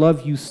Father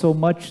love you so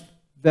much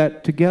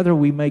that together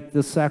we make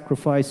this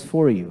sacrifice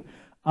for you.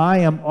 I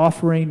am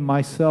offering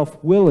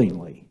myself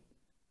willingly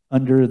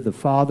under the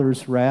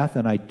Father's wrath,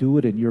 and I do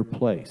it in your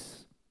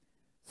place,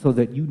 so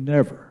that you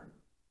never,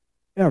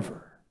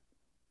 ever,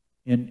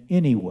 in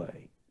any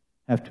way,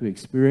 have to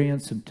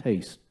experience and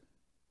taste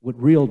what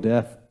real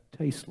death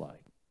tastes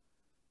like,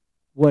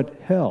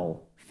 what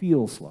hell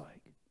feels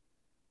like,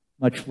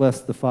 much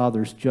less the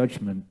Father's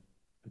judgment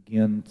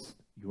against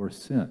your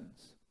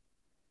sins."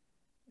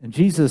 And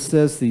Jesus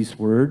says these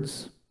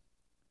words.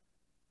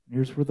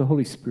 Here's where the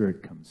Holy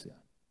Spirit comes in.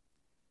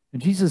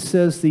 And Jesus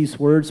says these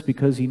words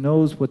because he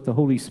knows what the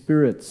Holy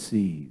Spirit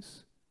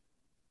sees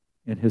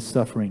in his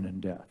suffering and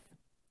death.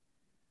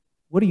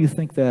 What do you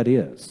think that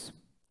is?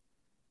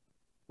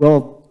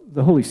 Well,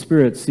 the Holy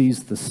Spirit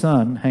sees the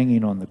Son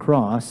hanging on the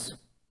cross.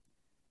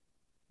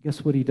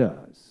 Guess what he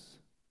does?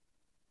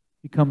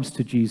 He comes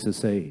to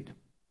Jesus' aid.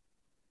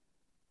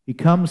 He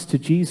comes to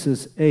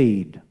Jesus'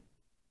 aid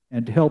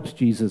and helps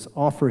Jesus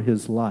offer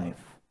his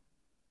life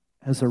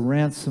as a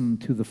ransom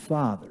to the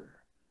Father.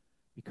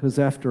 Because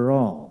after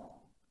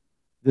all,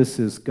 this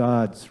is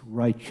God's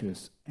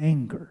righteous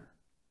anger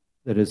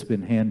that has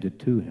been handed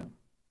to him.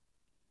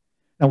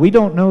 Now, we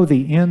don't know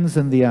the ins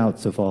and the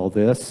outs of all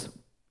this,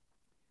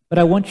 but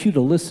I want you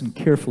to listen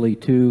carefully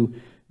to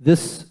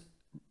this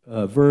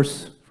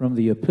verse from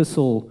the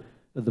epistle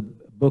of the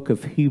book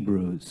of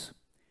Hebrews,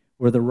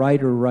 where the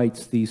writer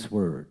writes these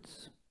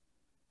words.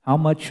 How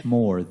much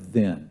more,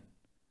 then,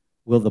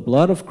 will the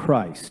blood of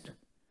Christ,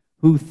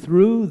 who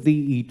through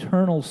the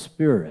eternal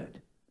Spirit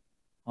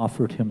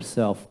offered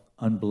himself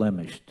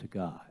unblemished to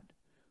God,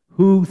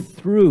 who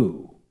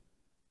through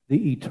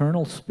the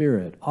eternal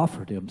Spirit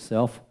offered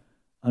himself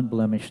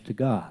unblemished to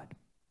God.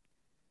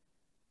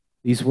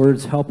 These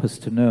words help us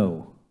to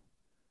know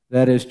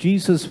that as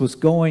Jesus was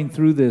going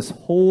through this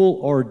whole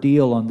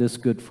ordeal on this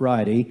Good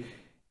Friday,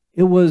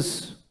 it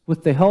was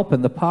with the help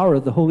and the power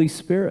of the Holy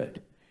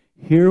Spirit.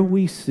 Here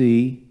we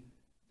see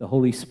the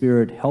Holy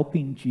Spirit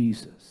helping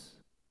Jesus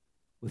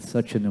with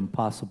such an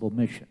impossible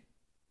mission.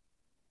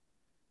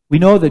 We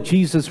know that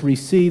Jesus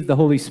received the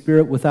Holy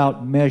Spirit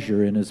without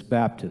measure in his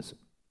baptism.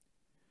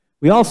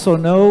 We also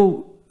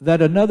know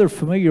that another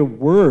familiar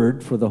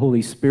word for the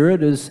Holy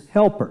Spirit is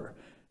helper.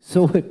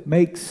 So it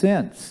makes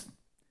sense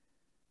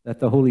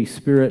that the Holy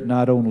Spirit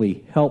not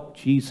only helped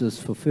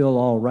Jesus fulfill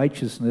all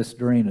righteousness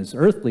during his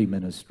earthly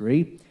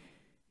ministry,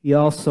 he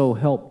also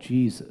helped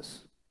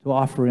Jesus to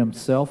offer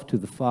himself to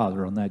the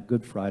Father on that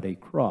Good Friday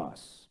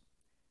cross.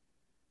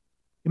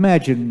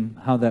 Imagine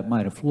how that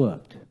might have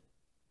looked.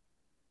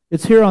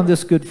 It's here on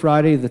this Good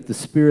Friday that the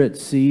Spirit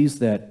sees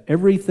that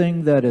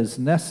everything that is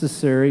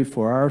necessary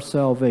for our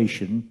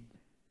salvation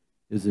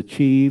is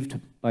achieved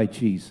by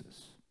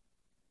Jesus.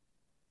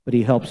 But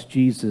he helps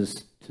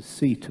Jesus to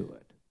see to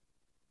it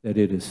that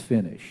it is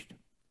finished.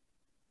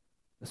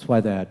 That's why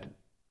that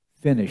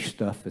finished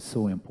stuff is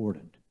so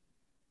important.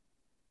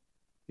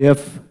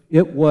 If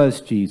it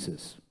was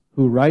Jesus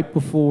who right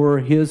before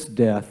his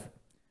death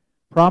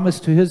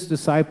promised to his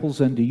disciples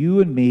and to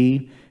you and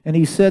me, and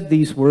he said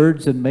these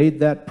words and made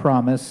that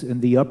promise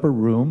in the upper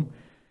room,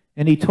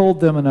 and he told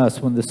them and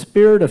us, when the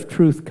Spirit of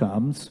truth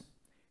comes,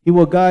 he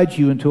will guide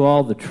you into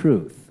all the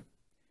truth.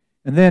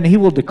 And then he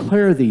will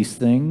declare these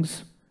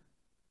things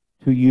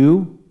to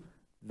you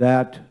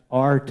that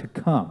are to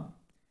come.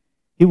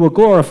 He will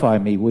glorify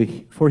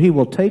me, for he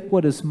will take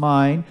what is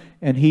mine,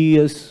 and he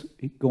is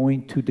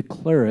going to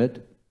declare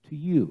it to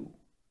you.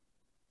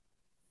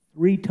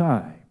 3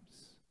 times.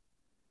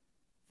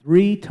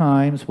 3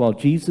 times while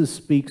Jesus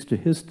speaks to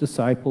his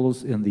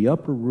disciples in the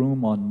upper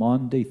room on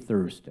Maundy,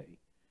 Thursday.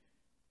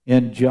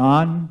 In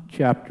John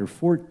chapter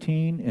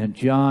 14, in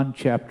John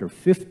chapter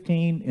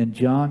 15, in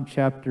John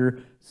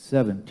chapter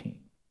 17.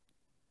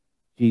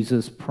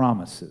 Jesus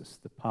promises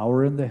the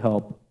power and the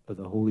help of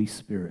the Holy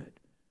Spirit,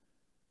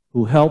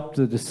 who helped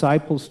the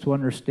disciples to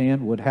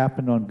understand what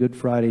happened on Good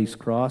Friday's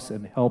cross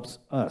and helps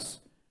us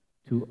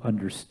to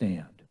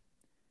understand.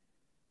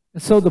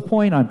 And so the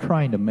point I'm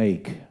trying to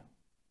make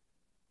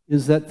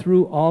is that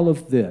through all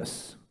of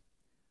this,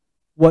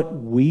 what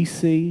we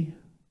see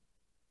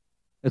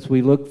as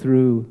we look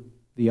through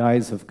the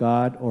eyes of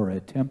God, or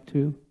attempt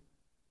to,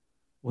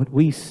 what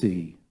we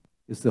see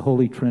is the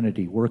Holy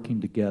Trinity working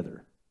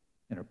together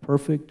in a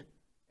perfect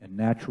and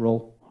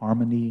natural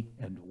harmony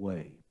and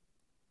way.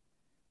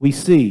 We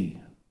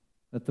see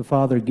that the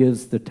Father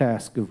gives the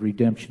task of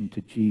redemption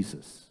to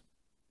Jesus.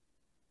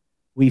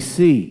 We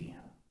see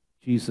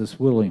Jesus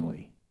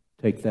willingly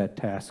take that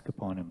task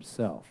upon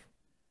himself.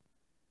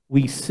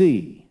 We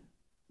see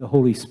the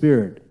Holy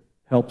Spirit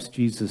helps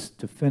Jesus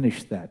to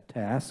finish that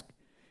task,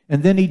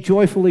 and then he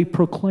joyfully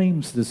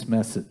proclaims this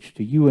message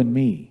to you and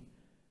me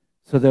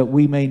so that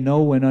we may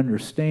know and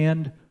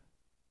understand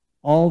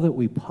all that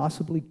we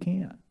possibly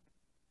can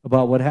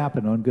about what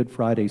happened on Good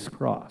Friday's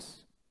cross.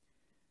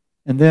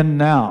 And then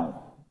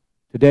now,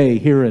 today,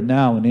 here and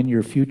now, and in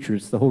your future,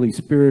 it's the Holy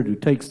Spirit who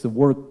takes the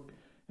work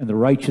and the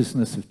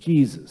righteousness of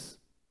Jesus,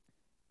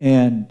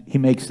 and he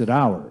makes it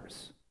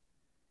ours.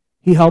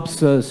 He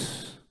helps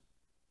us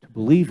to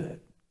believe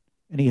it,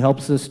 and he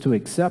helps us to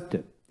accept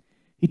it.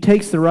 He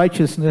takes the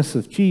righteousness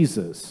of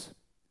Jesus,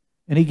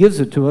 and he gives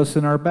it to us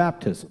in our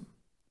baptism.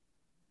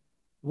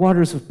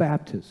 Waters of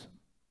baptism.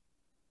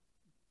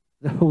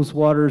 Those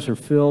waters are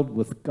filled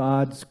with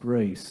God's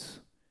grace,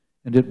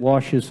 and it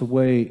washes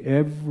away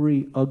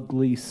every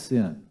ugly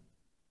sin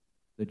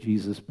that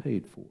Jesus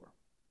paid for.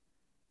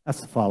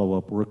 That's the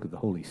follow-up work of the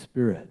Holy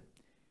Spirit.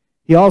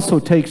 He also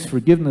takes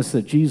forgiveness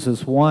that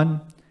Jesus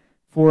won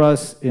for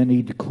us, and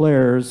he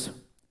declares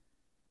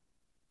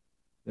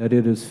that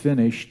it is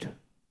finished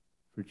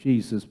for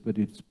Jesus, but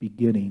it's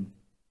beginning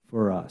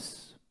for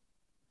us.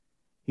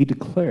 He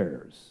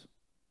declares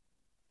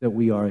that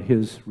we are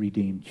his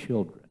redeemed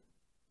children.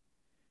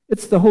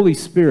 It's the Holy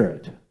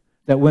Spirit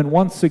that when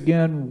once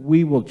again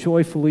we will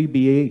joyfully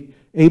be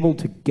able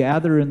to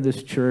gather in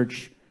this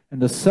church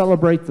and to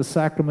celebrate the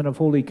sacrament of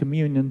Holy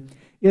Communion,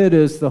 it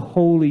is the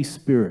Holy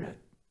Spirit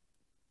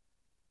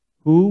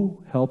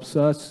who helps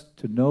us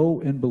to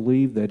know and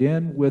believe that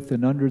in, with,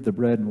 and under the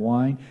bread and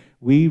wine,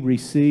 we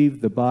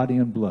receive the body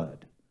and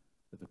blood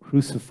of the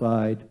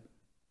crucified,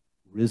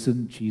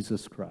 risen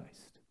Jesus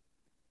Christ.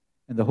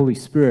 And the Holy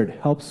Spirit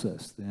helps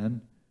us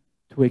then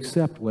to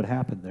accept what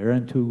happened there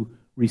and to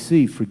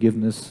receive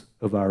forgiveness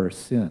of our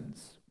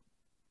sins.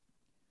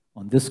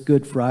 On this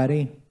Good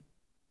Friday,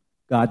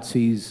 God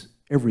sees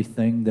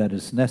everything that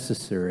is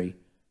necessary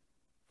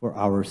for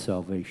our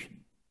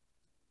salvation.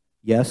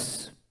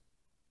 Yes,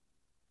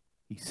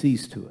 he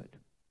sees to it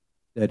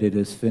that it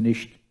is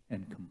finished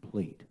and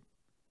complete.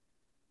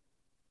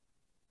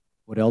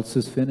 What else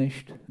is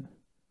finished?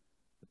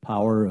 The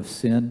power of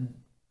sin,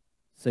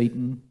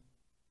 Satan,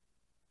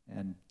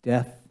 and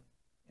death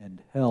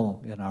and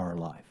hell in our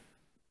life.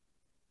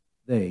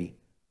 They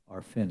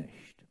are finished.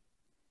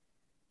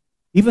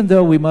 Even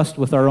though we must,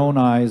 with our own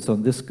eyes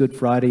on this Good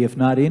Friday, if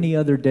not any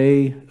other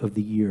day of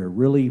the year,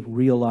 really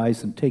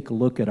realize and take a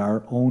look at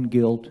our own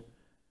guilt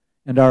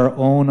and our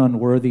own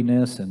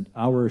unworthiness and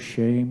our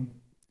shame,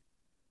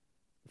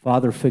 the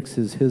Father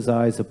fixes his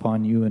eyes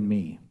upon you and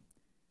me,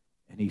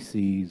 and he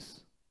sees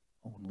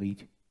only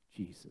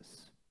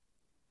Jesus.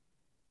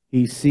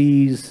 He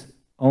sees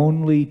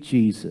only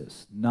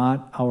Jesus,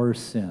 not our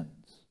sins.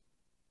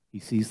 He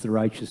sees the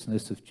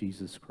righteousness of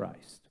Jesus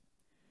Christ.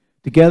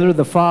 Together,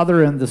 the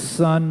Father and the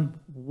Son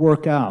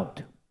work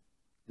out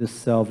this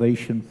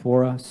salvation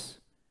for us,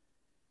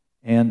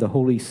 and the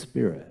Holy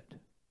Spirit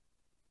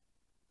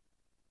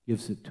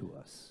gives it to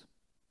us.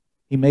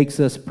 He makes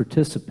us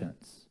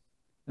participants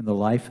in the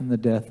life and the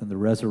death and the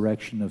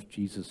resurrection of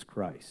Jesus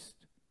Christ.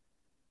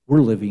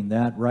 We're living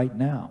that right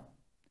now.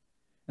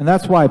 And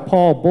that's why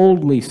Paul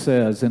boldly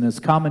says in his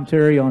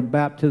commentary on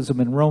baptism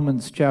in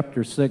Romans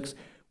chapter 6,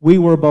 we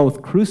were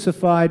both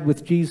crucified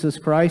with Jesus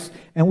Christ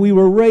and we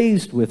were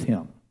raised with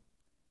him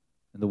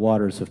in the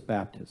waters of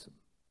baptism.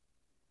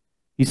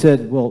 He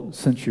said, well,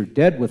 since you're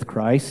dead with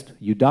Christ,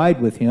 you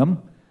died with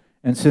him,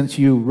 and since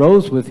you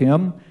rose with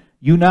him,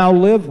 you now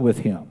live with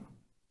him.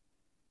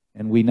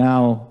 And we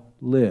now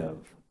live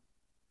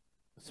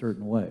a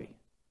certain way,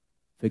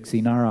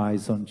 fixing our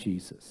eyes on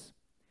Jesus.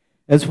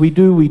 As we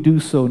do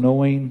so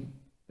knowing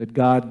that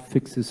God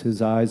fixes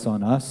his eyes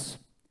on us,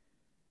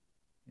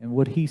 and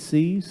what he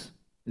sees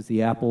is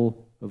the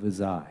apple of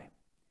his eye.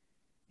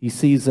 He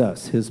sees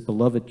us, his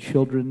beloved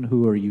children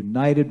who are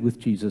united with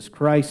Jesus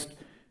Christ,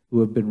 who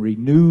have been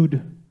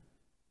renewed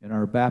in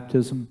our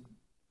baptism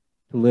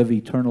to live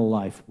eternal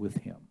life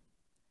with him.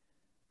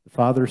 The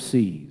Father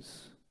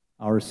sees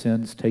our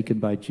sins taken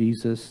by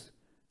Jesus.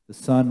 The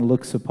Son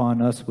looks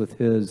upon us with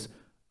his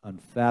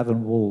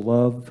unfathomable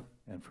love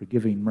and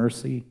forgiving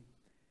mercy,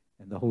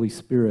 and the Holy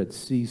Spirit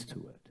sees to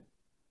it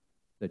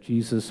that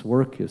Jesus'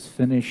 work is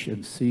finished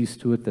and sees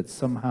to it that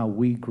somehow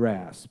we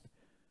grasp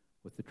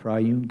what the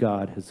triune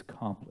God has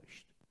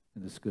accomplished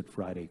in this Good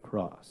Friday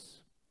cross.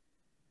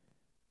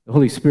 The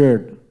Holy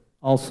Spirit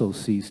also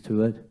sees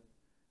to it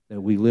that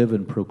we live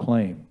and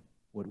proclaim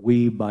what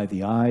we, by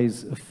the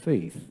eyes of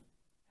faith,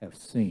 have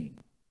seen.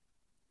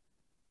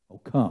 Oh,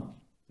 come,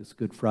 this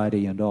Good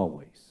Friday and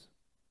always,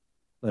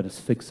 let us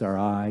fix our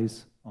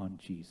eyes on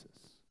Jesus.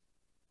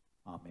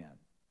 Amen.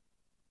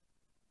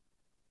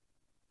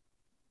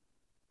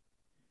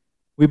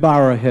 We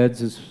bow our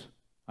heads as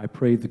I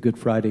pray the Good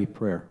Friday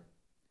prayer.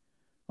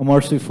 O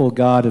merciful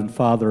God and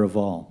Father of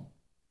all,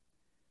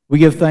 we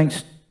give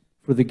thanks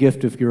for the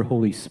gift of your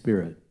Holy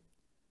Spirit,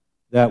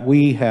 that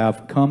we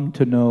have come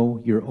to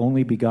know your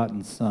only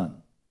begotten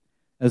Son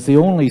as the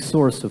only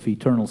source of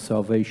eternal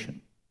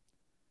salvation.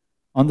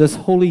 On this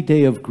holy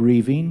day of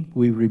grieving,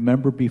 we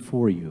remember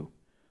before you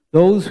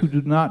those who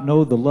do not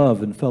know the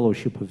love and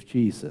fellowship of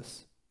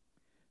Jesus.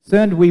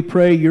 Send, we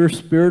pray, your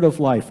Spirit of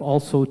life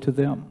also to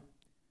them.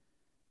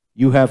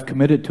 You have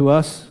committed to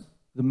us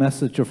the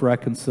message of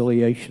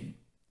reconciliation.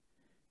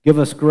 Give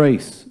us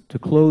grace to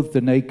clothe the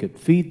naked,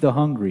 feed the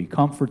hungry,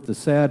 comfort the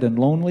sad and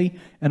lonely,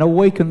 and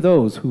awaken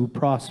those who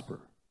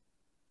prosper,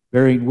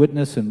 bearing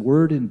witness in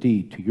word and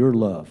deed to your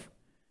love,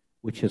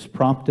 which has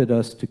prompted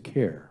us to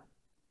care.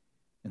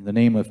 In the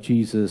name of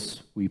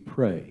Jesus, we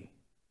pray.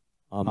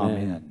 Amen.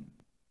 Amen.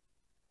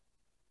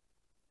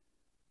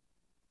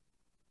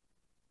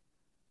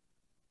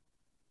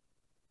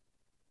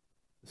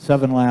 The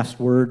 7 last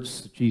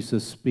words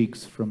Jesus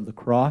speaks from the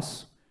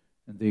cross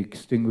and the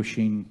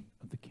extinguishing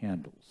of the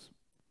candles.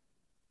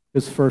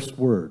 His first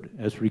word,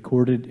 as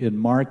recorded in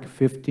Mark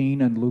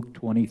 15 and Luke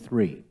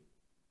 23.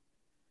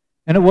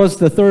 And it was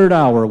the 3rd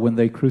hour when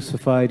they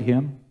crucified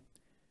him,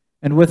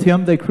 and with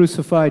him they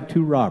crucified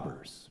 2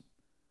 robbers,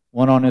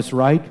 one on his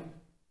right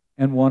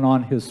and one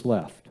on his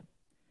left.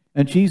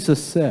 And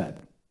Jesus said,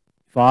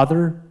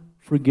 Father,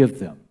 forgive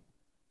them,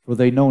 for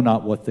they know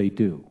not what they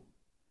do.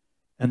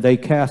 And they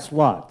cast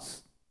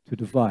lots to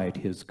divide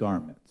his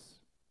garments.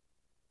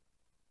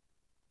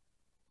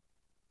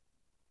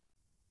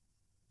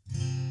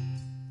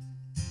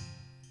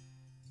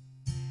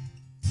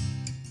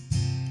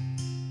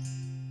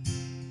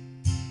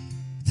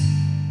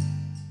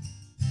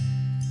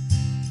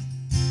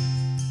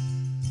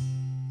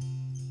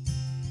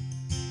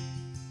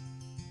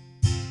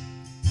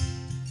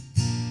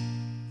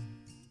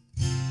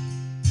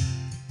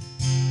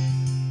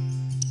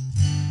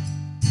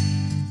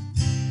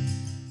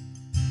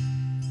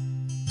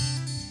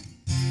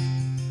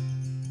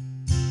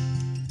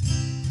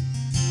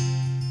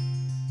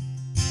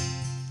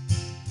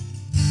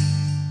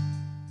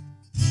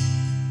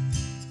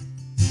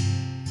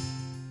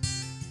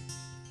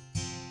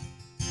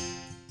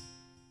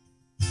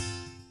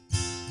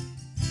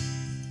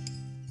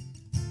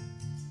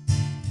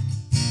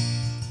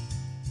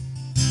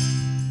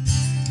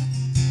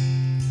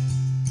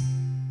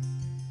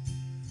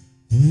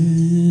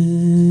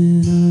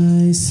 When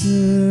I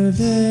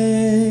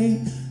survey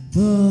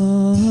the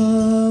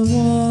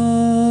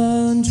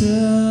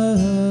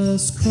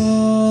wondrous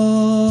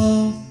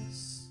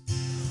cross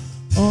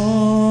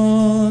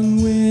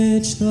on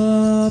which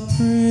the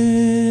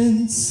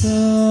Prince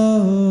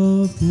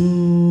of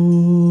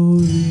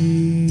Glory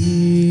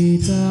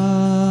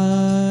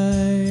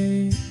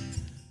died,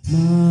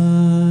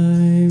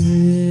 my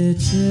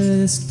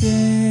richest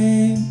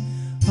gain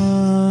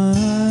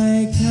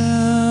I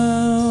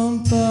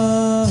count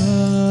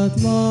but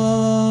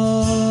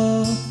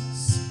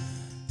loss,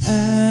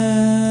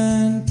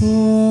 and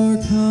pour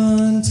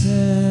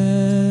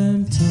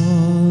contempt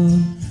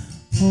on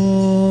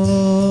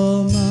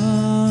all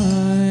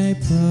my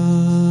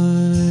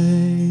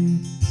pride.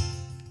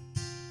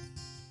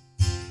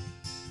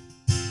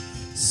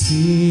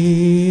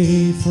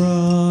 See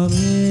from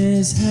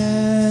his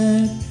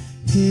head,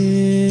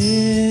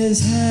 his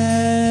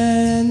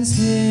hands,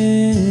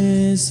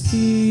 his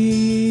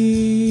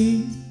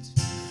feet,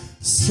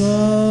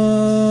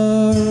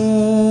 sorrow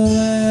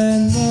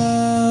and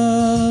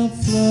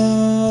love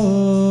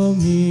flow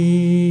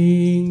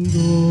mingled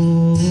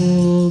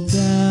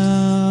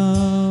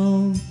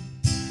down.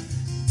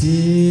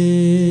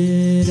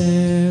 Did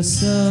e'er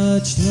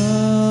such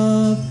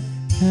love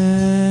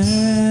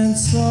and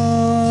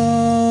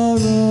sorrow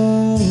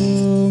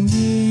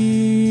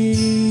meet,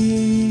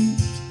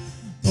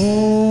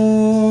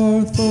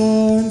 or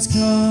thorns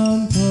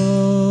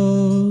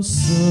compose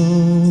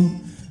so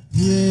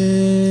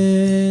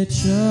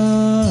rich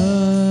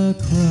a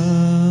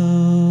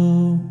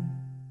crown?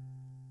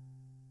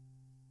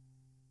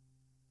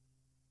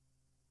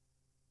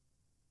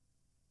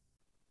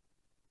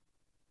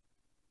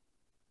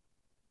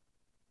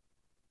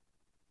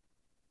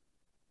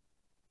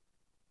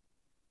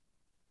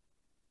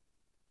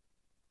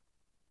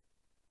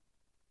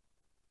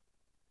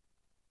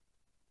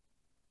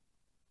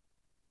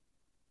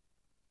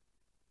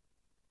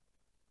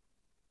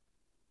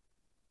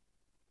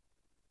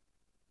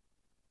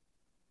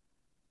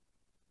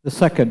 The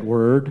second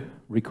word,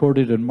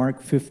 recorded in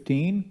Mark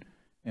 15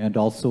 and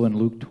also in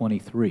Luke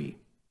 23.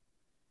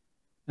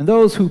 And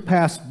those who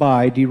passed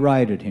by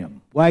derided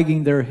him,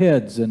 wagging their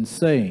heads and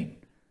saying,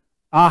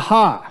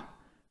 "Aha!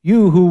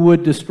 You who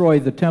would destroy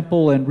the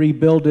temple and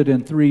rebuild it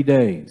in 3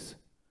 days.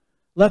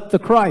 Let the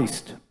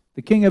Christ,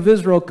 the King of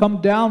Israel,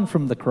 come down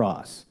from the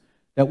cross,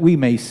 that we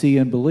may see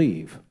and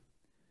believe."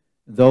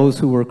 Those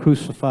who were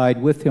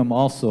crucified with him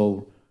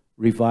also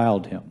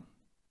reviled him.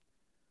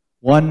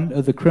 One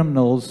of the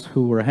criminals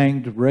who were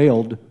hanged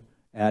railed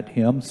at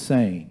him,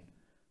 saying,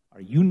 "Are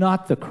you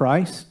not the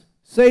Christ?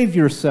 Save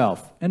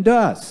yourself and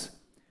us."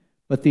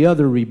 But the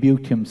other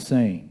rebuked him,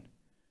 saying,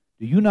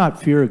 "Do you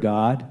not fear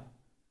God?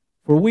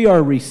 For we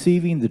are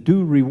receiving the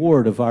due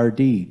reward of our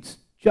deeds,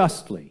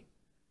 justly.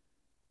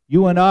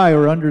 You and I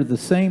are under the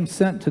same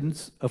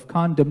sentence of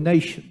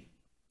condemnation,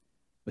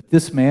 but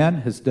this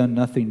man has done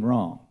nothing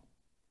wrong."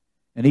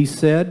 And he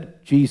said,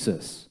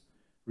 "Jesus,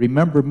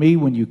 remember me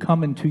when you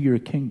come into your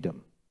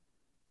kingdom."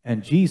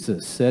 And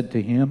Jesus said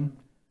to him,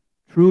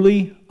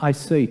 "Truly I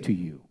say to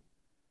you,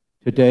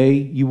 today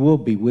you will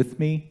be with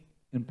me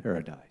in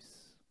paradise."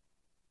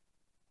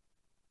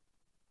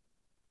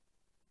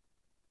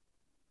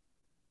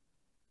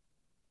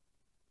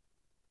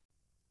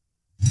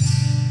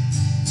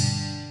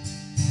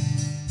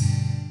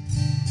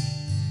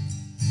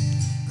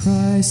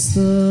 Christ,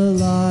 the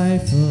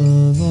life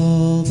of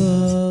all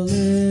the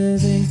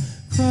living,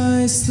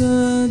 Christ,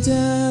 the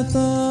death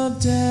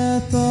of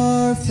death,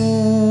 our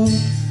foe,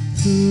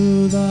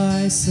 who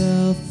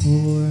thyself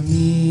for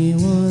me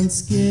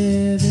once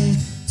giving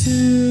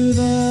to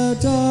the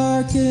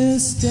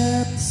darkest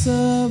depths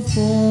of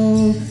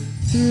woe,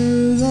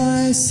 through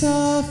thy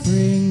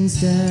sufferings,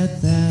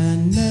 death,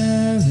 and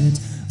merit,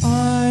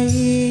 I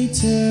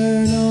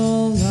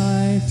eternal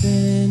life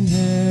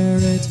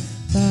inherit.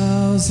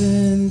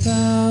 Thousand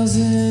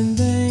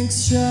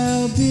thanks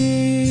shall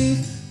be,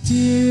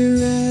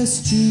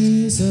 dearest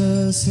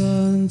Jesus,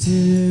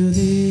 unto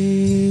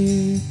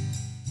thee.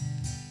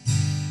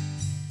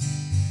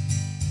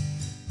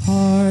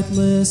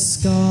 Heartless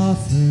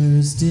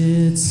scoffers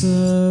did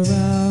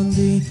surround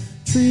thee,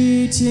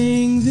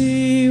 treating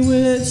thee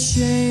with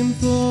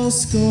shameful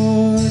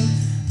scorn,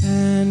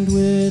 and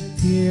with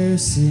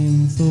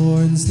piercing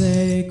thorns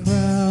they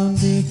crowned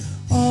thee.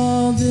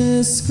 All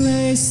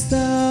disgrace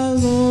thou,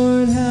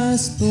 Lord,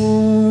 hast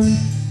borne,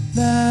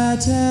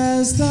 that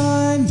as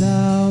thine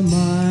thou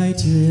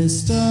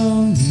mightest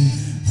own me,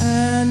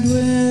 and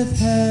with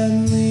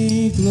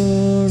heavenly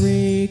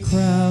glory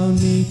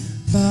crown me.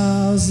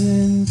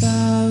 Thousand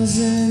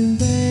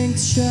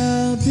thanks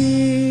shall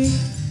be,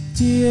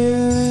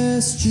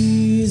 dearest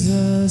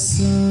Jesus,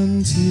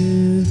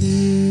 unto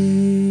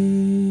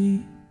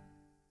thee.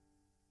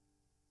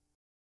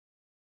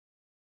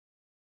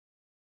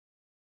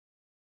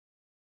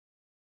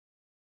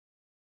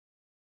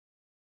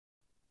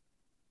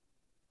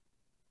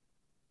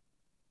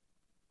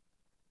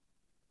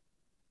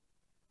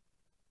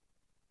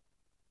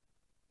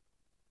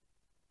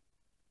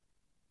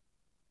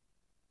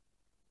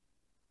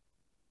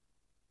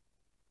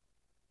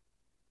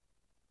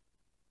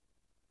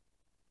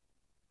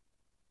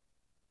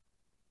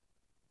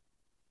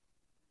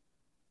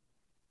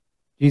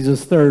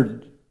 Jesus'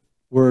 third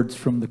words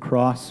from the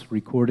cross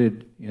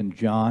recorded in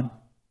John.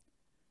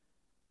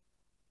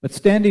 But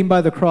standing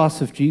by the cross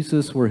of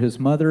Jesus were his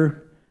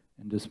mother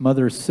and his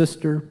mother's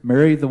sister,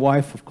 Mary the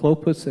wife of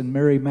Clopas, and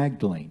Mary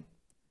Magdalene.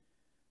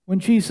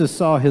 When Jesus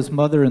saw his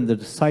mother and the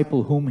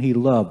disciple whom he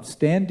loved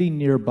standing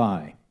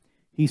nearby,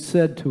 he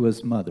said to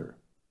his mother,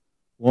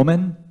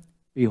 "Woman,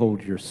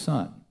 behold your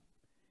son."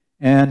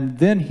 And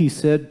then he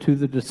said to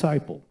the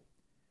disciple,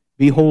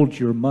 "Behold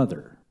your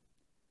mother."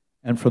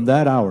 And from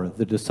that hour,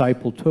 the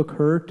disciple took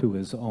her to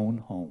his own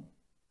home.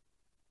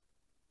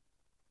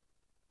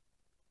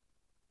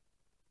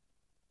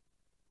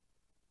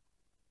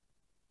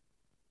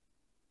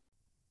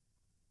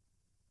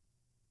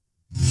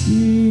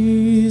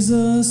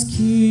 Jesus,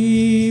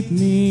 keep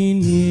me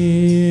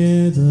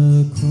near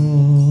the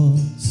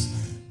cross,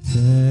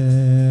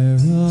 there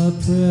a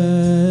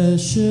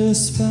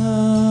precious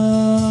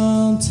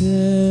fountain,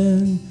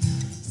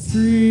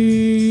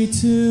 free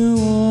to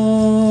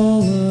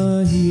all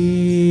a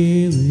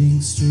healing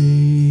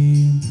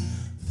stream,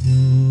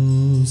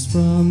 flows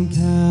from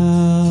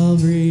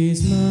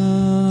Calvary's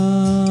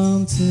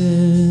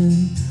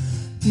mountain.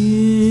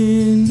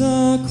 In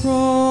the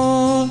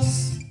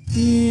cross,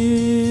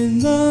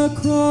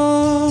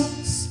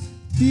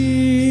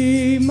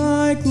 be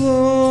my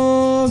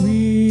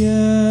glory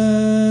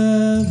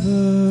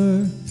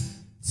ever,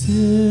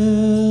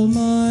 till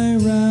my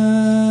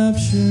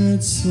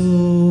raptured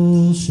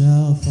soul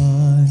shall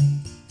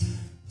find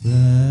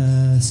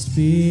rest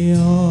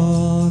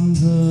beyond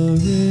the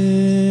river.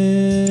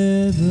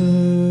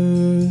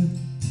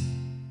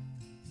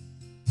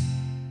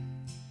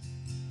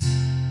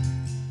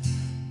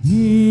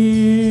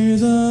 Near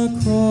the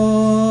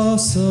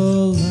cross,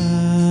 O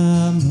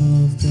Lamb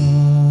of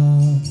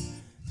God,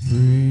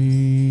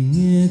 bring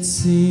its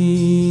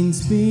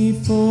scenes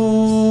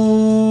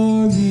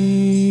before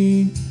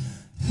me.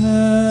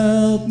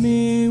 Help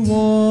me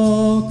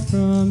walk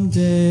from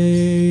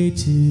day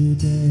to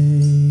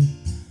day,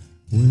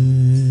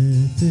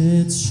 with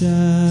its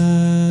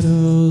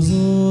shadows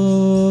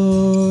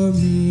o'er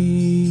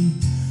me.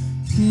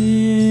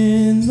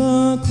 In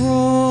the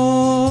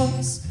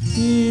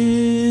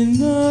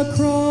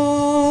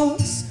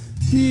cross,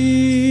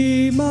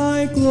 be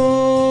my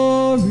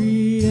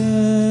glory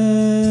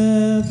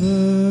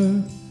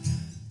ever,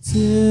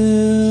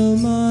 till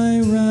my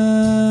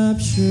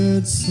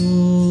raptured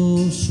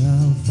soul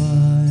shall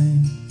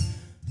find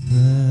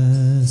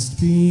rest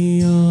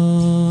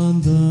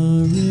beyond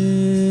the river.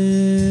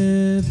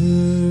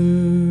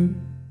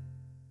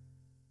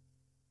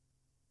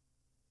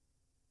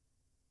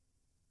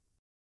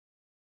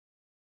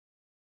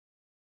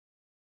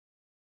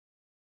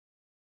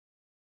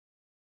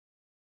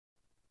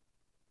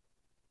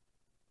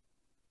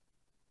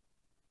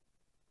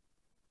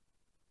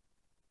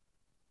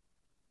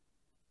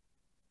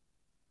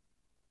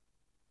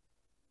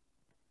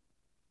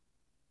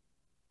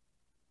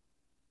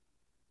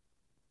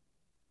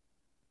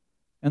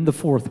 And the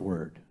fourth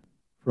word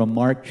from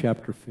Mark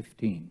chapter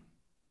 15.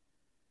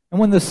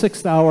 And when the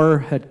 6th hour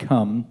had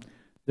come,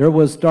 there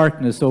was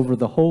darkness over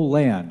the whole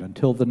land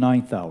until the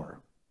 9th hour.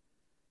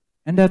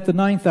 And at the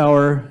 9th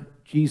hour,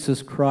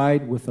 Jesus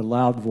cried with a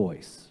loud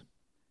voice,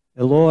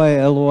 "Eloi,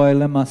 Eloi,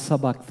 lema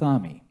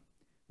sabachthani,"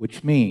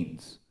 which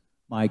means,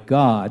 my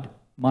God,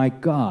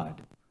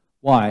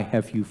 why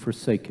have you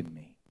forsaken me?"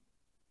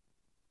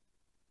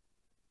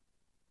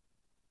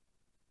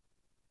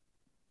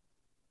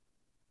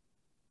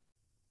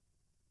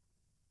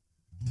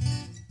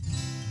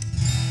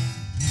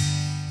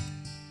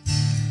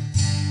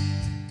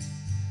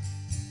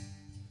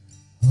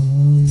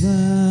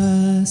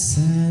 Alas,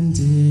 and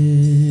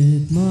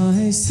did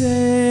my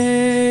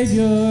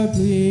Savior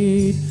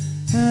bleed,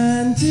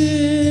 and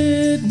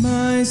did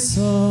my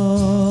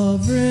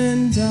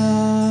Sovereign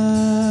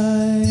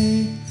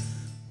die?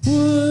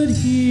 Would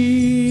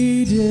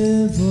he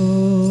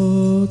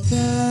devote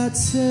that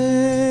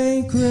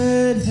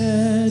sacred head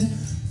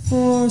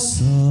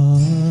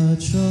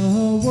such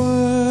a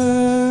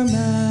worm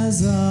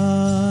as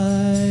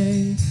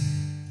I.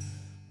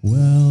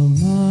 Well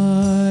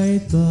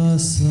might the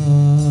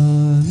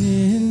sun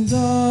in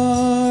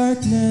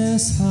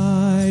darkness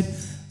hide,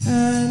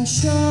 and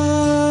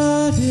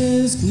shut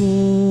his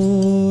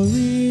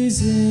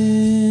glories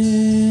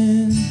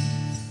in,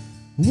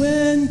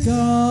 when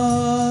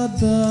God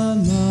the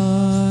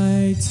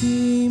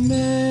mighty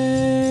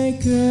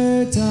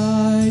Maker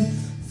died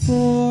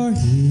for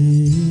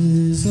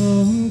his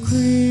own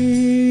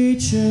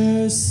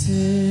creature's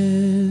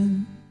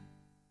sin.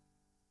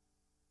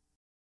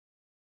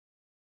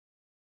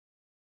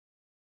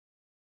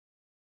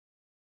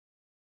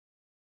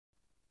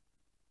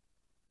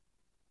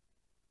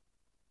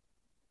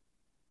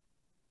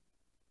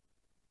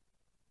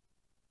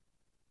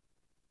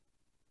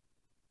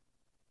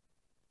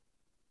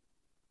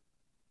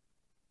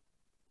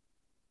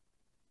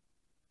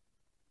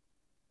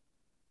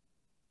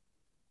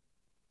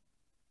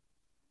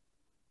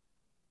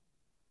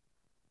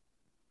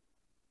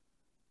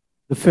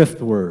 The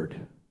fifth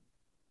word,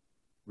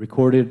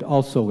 recorded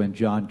also in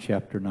John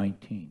chapter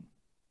 19.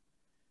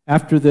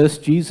 After this,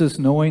 Jesus,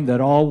 knowing that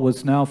all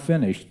was now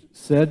finished,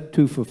 said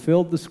to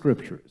fulfill the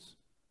Scriptures,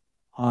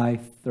 I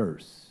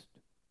thirst.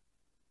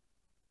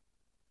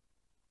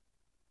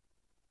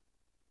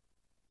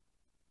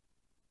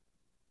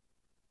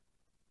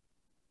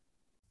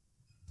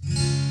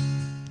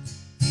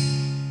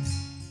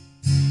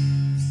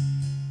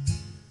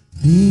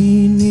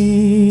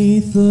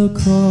 Beneath the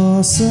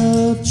cross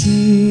of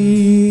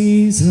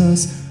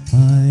Jesus,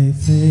 I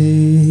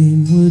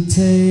fain would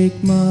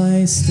take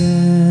my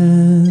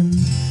stand.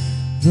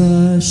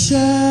 The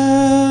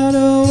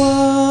shadow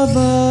of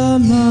a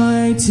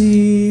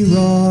mighty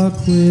rock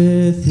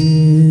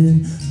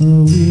within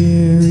a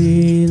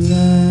weary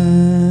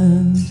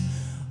land,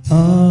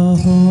 a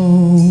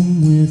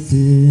home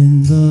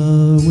within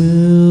the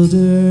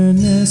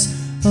wilderness,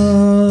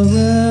 a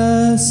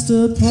rest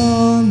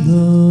upon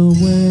the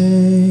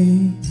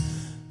way,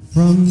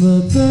 from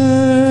the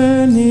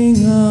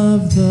burning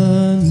of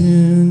the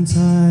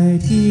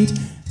noontide heat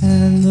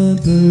and the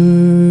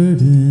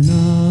burden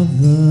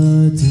of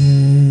the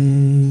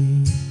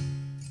day.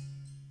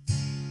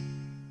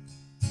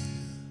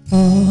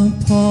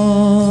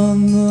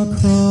 Upon the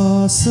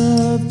cross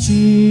of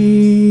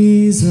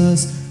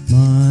Jesus,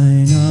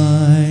 mine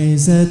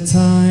eyes at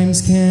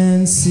times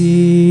can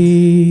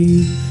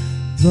see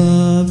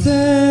the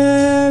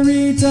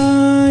very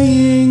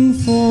dying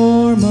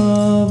form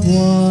of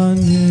one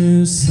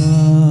who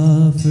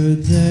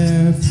suffered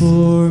there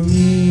for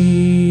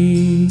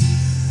me.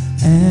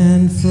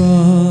 And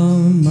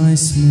from my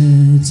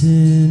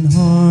smitten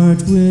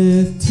heart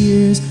with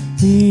tears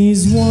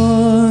these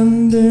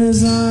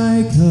wonders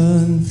I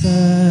confess,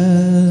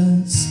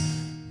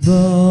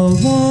 the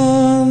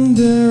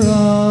wonder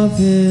of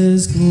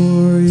his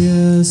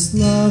glorious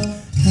love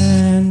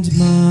and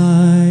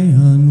my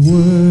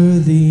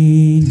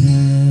unworthiness.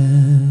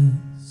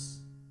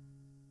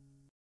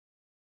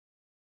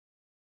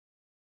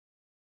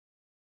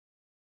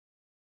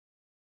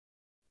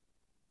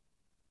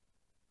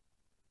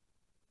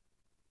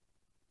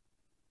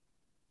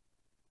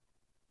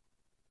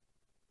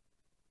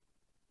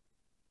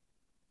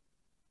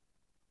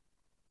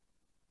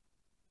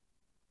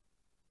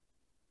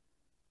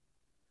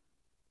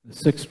 The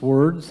 6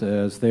 words,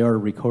 as they are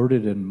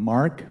recorded in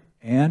Mark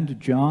and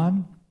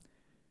John.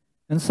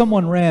 And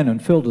someone ran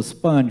and filled a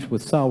sponge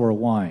with sour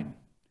wine,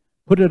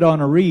 put it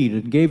on a reed,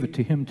 and gave it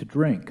to him to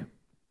drink,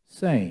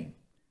 saying,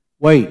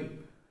 Wait,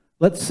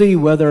 let's see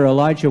whether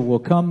Elijah will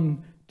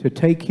come to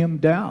take him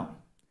down.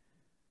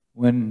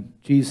 When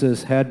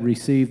Jesus had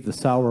received the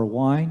sour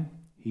wine,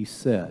 he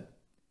said,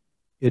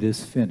 It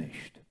is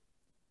finished.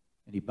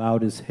 And he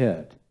bowed his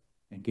head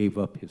and gave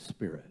up his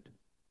spirit.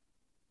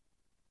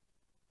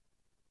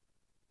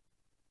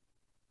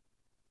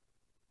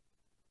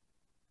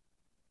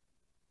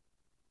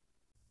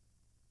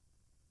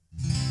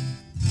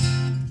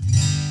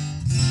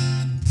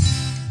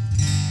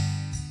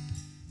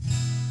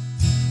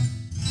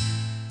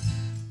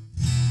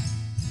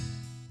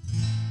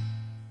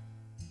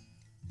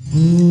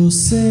 O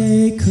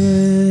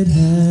sacred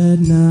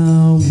head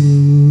now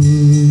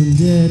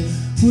wounded,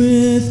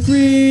 with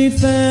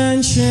grief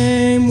and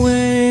shame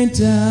weighed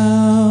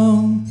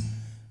down,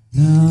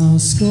 now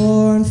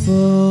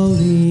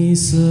scornfully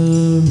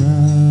surrounded,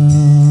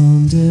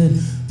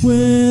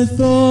 with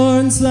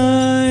thorns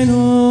thine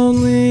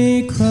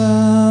only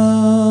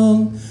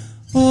crown.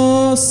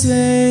 O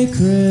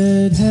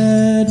sacred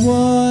head,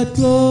 what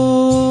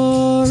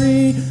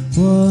glory,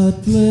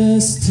 what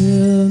bliss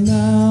till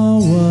now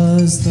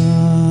was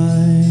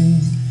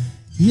thine.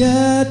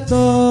 Yet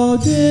though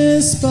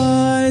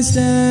despised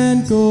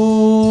and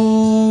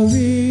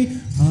gory,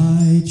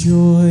 I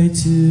joy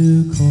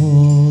to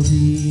call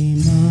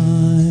thee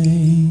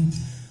mine.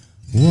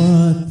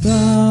 What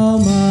thou,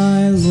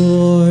 my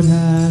Lord,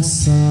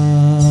 hast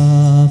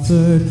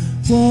suffered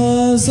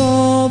was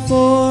all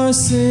for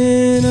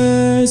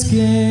sinners'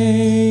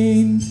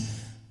 gain.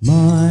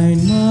 Mine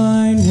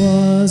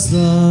was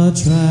the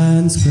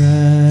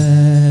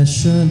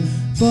transgression,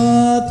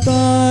 but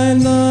thine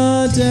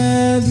the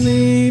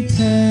deadly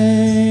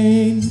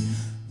pain.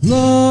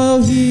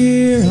 Lo,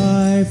 here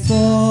I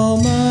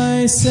fall,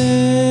 my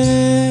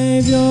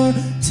Savior,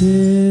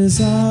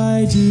 'tis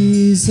I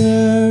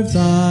deserve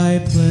thy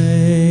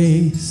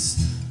place.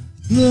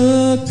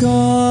 Look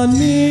on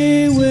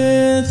me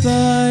with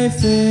thy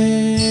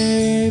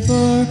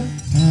favor,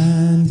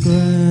 and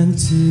grant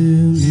to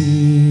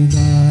me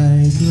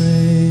thy grace.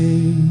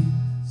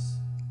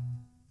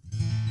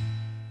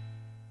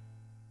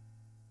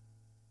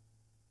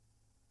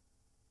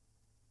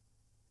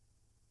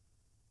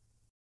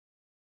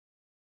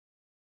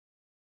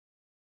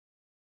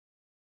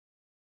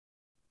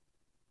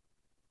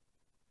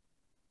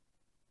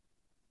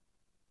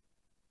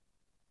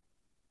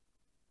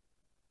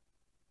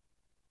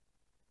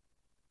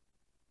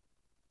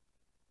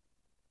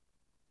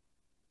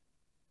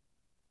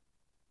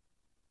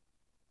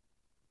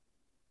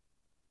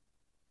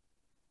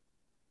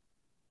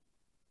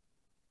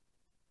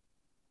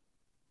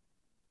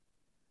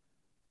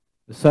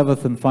 The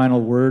seventh and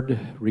final word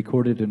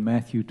recorded in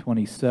Matthew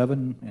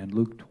 27 and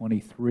Luke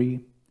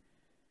 23.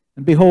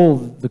 And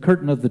behold, the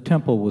curtain of the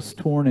temple was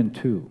torn in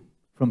two,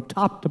 from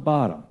top to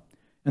bottom,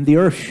 and the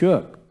earth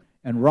shook,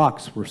 and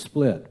rocks were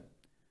split.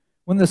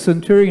 When the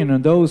centurion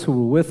and those who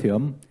were with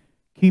him,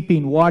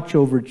 keeping watch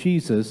over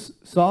Jesus,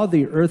 saw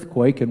the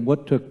earthquake and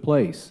what took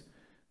place,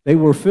 they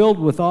were filled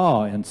with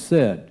awe and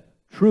said,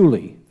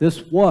 "Truly,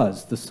 this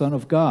was the Son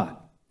of God."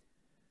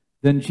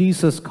 Then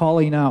Jesus,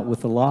 calling out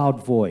with a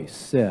loud voice,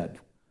 said,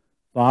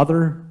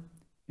 "Father,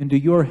 into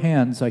your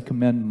hands I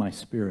commend my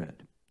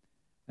spirit."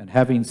 And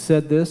having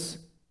said this,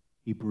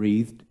 he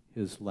breathed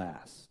his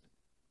last.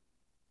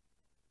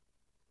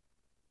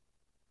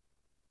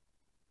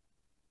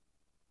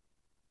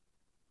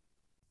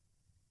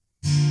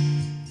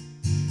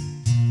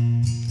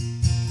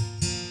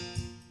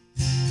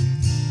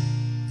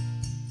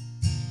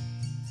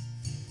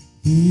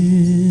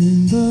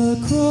 In the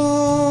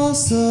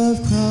cross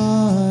of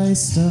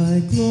Christ I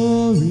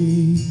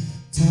glory,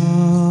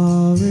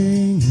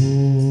 towering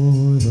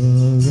o'er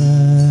the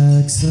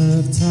wrecks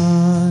of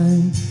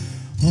time.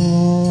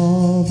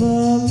 All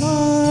the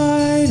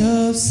light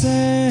of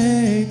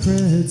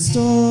sacred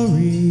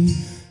story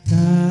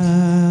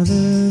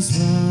gathers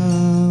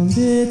round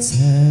its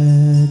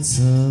head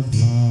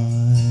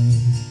sublime.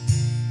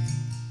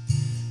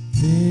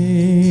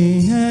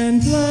 Pain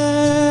and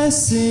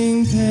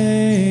blessing,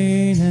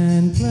 pain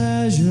and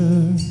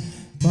pleasure,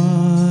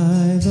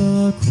 by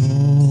the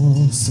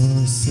cross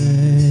are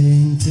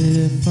sanctified.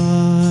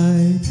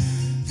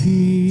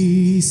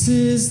 Peace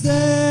is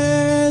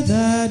there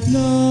that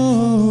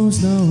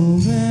knows no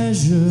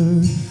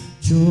measure,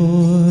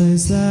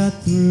 joys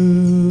that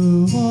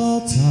through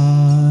all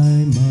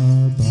time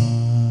abide.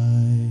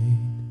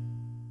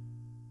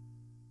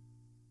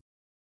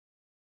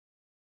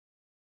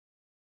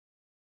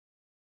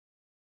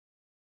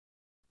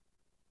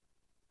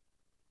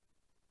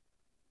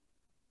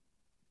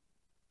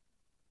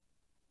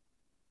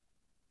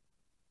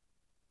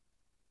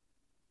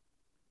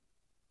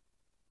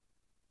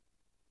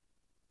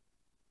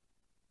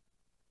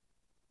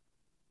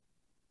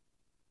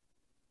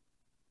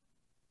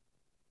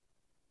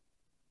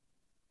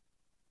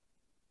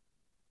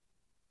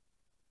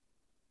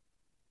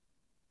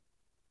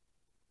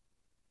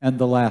 And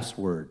the last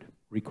word,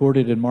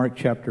 recorded in Mark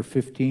chapter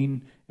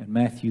 15 and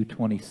Matthew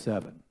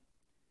 27.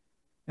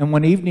 And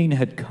when evening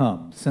had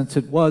come, since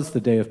it was the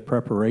day of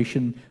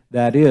preparation,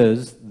 that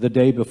is, the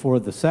day before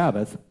the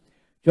Sabbath,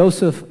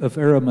 Joseph of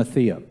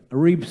Arimathea, a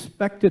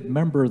respected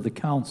member of the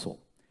council,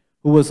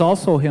 who was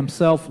also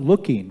himself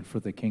looking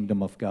for the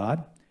kingdom of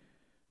God,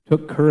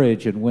 took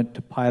courage and went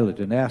to Pilate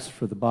and asked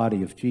for the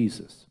body of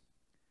Jesus.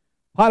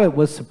 Pilate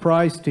was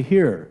surprised to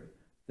hear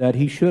that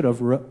he should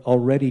have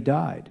already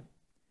died.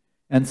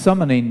 And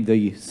summoning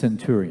the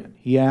centurion,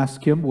 he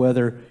asked him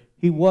whether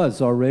he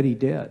was already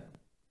dead.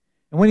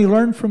 And when he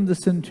learned from the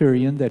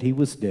centurion that he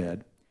was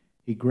dead,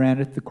 he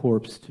granted the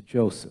corpse to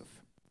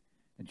Joseph.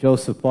 And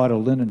Joseph bought a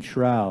linen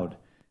shroud,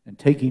 and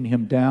taking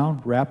him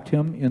down, wrapped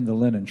him in the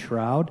linen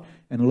shroud,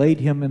 and laid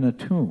him in a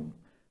tomb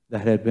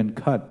that had been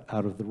cut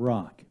out of the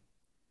rock.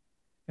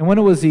 And when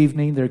it was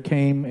evening, there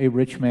came a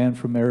rich man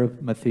from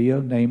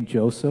Arimathea named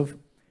Joseph,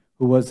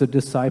 who was a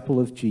disciple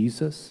of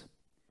Jesus.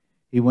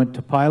 He went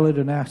to Pilate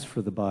and asked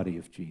for the body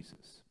of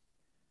Jesus.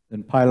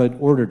 Then Pilate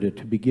ordered it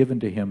to be given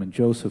to him, and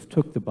Joseph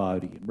took the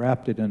body and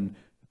wrapped it in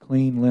a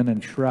clean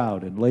linen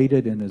shroud and laid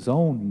it in his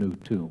own new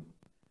tomb,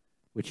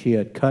 which he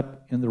had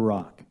cut in the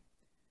rock.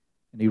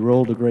 And he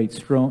rolled a great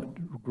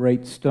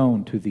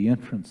stone to the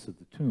entrance of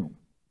the tomb,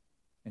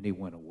 and he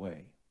went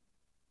away.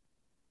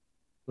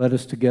 Let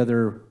us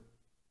together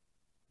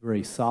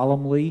very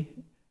solemnly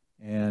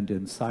and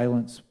in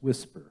silence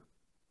whisper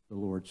the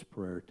Lord's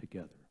Prayer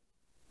together.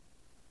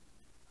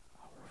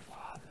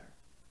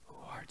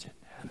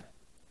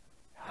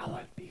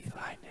 Hallowed be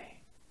thy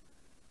name.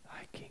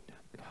 Thy kingdom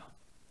come.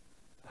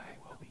 Thy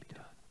will be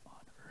done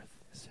on earth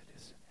as it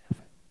is in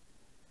heaven.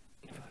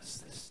 Give us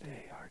this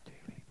day our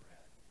daily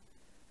bread,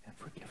 and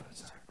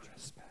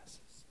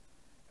trespasses,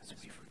 as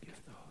we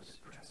forgive those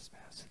who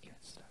trespass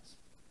against us.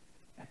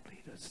 And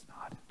lead us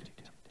not into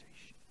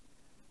temptation,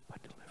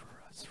 but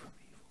deliver us from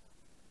evil.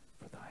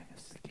 For thine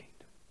is the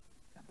kingdom,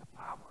 and the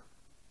power,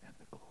 and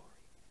the glory,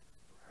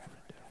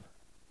 forever and ever.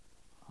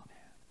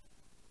 Amen.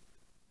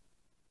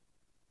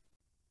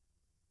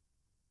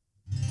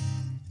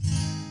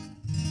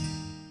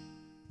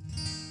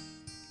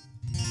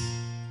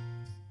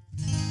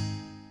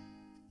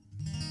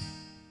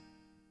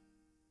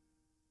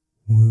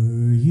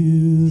 Were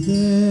you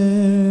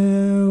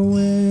there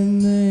when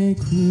they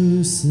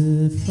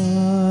crucified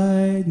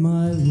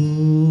my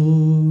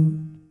Lord?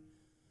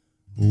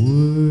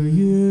 Were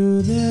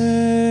you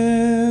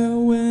there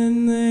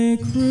when they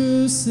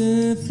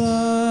crucified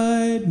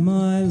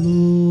my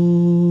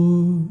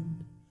Lord?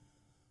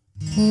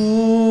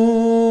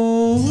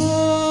 Oh,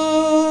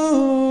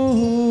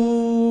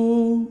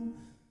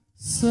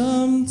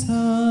 sometimes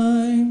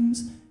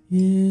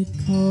it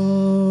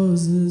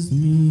causes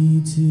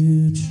me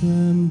to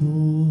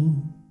tremble,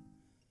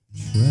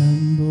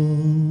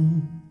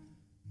 tremble,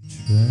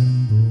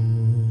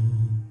 tremble.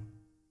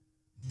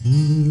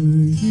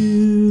 Were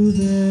you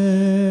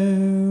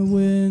there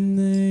when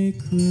they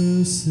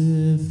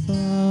crucified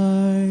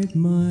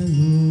my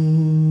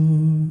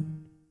Lord?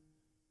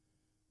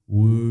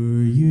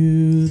 Were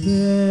you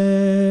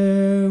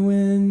there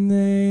when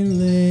they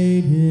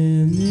laid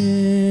him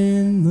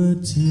in the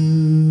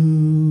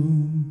tomb?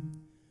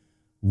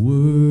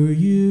 Were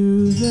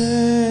you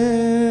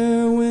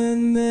there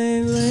when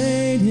they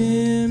laid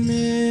him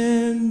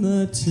in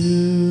the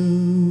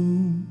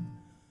tomb?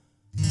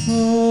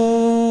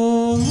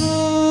 Oh,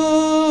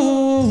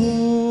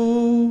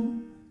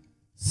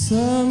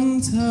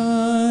 sometimes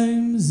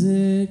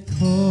it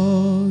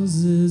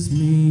causes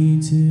me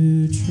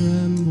to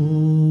tremble.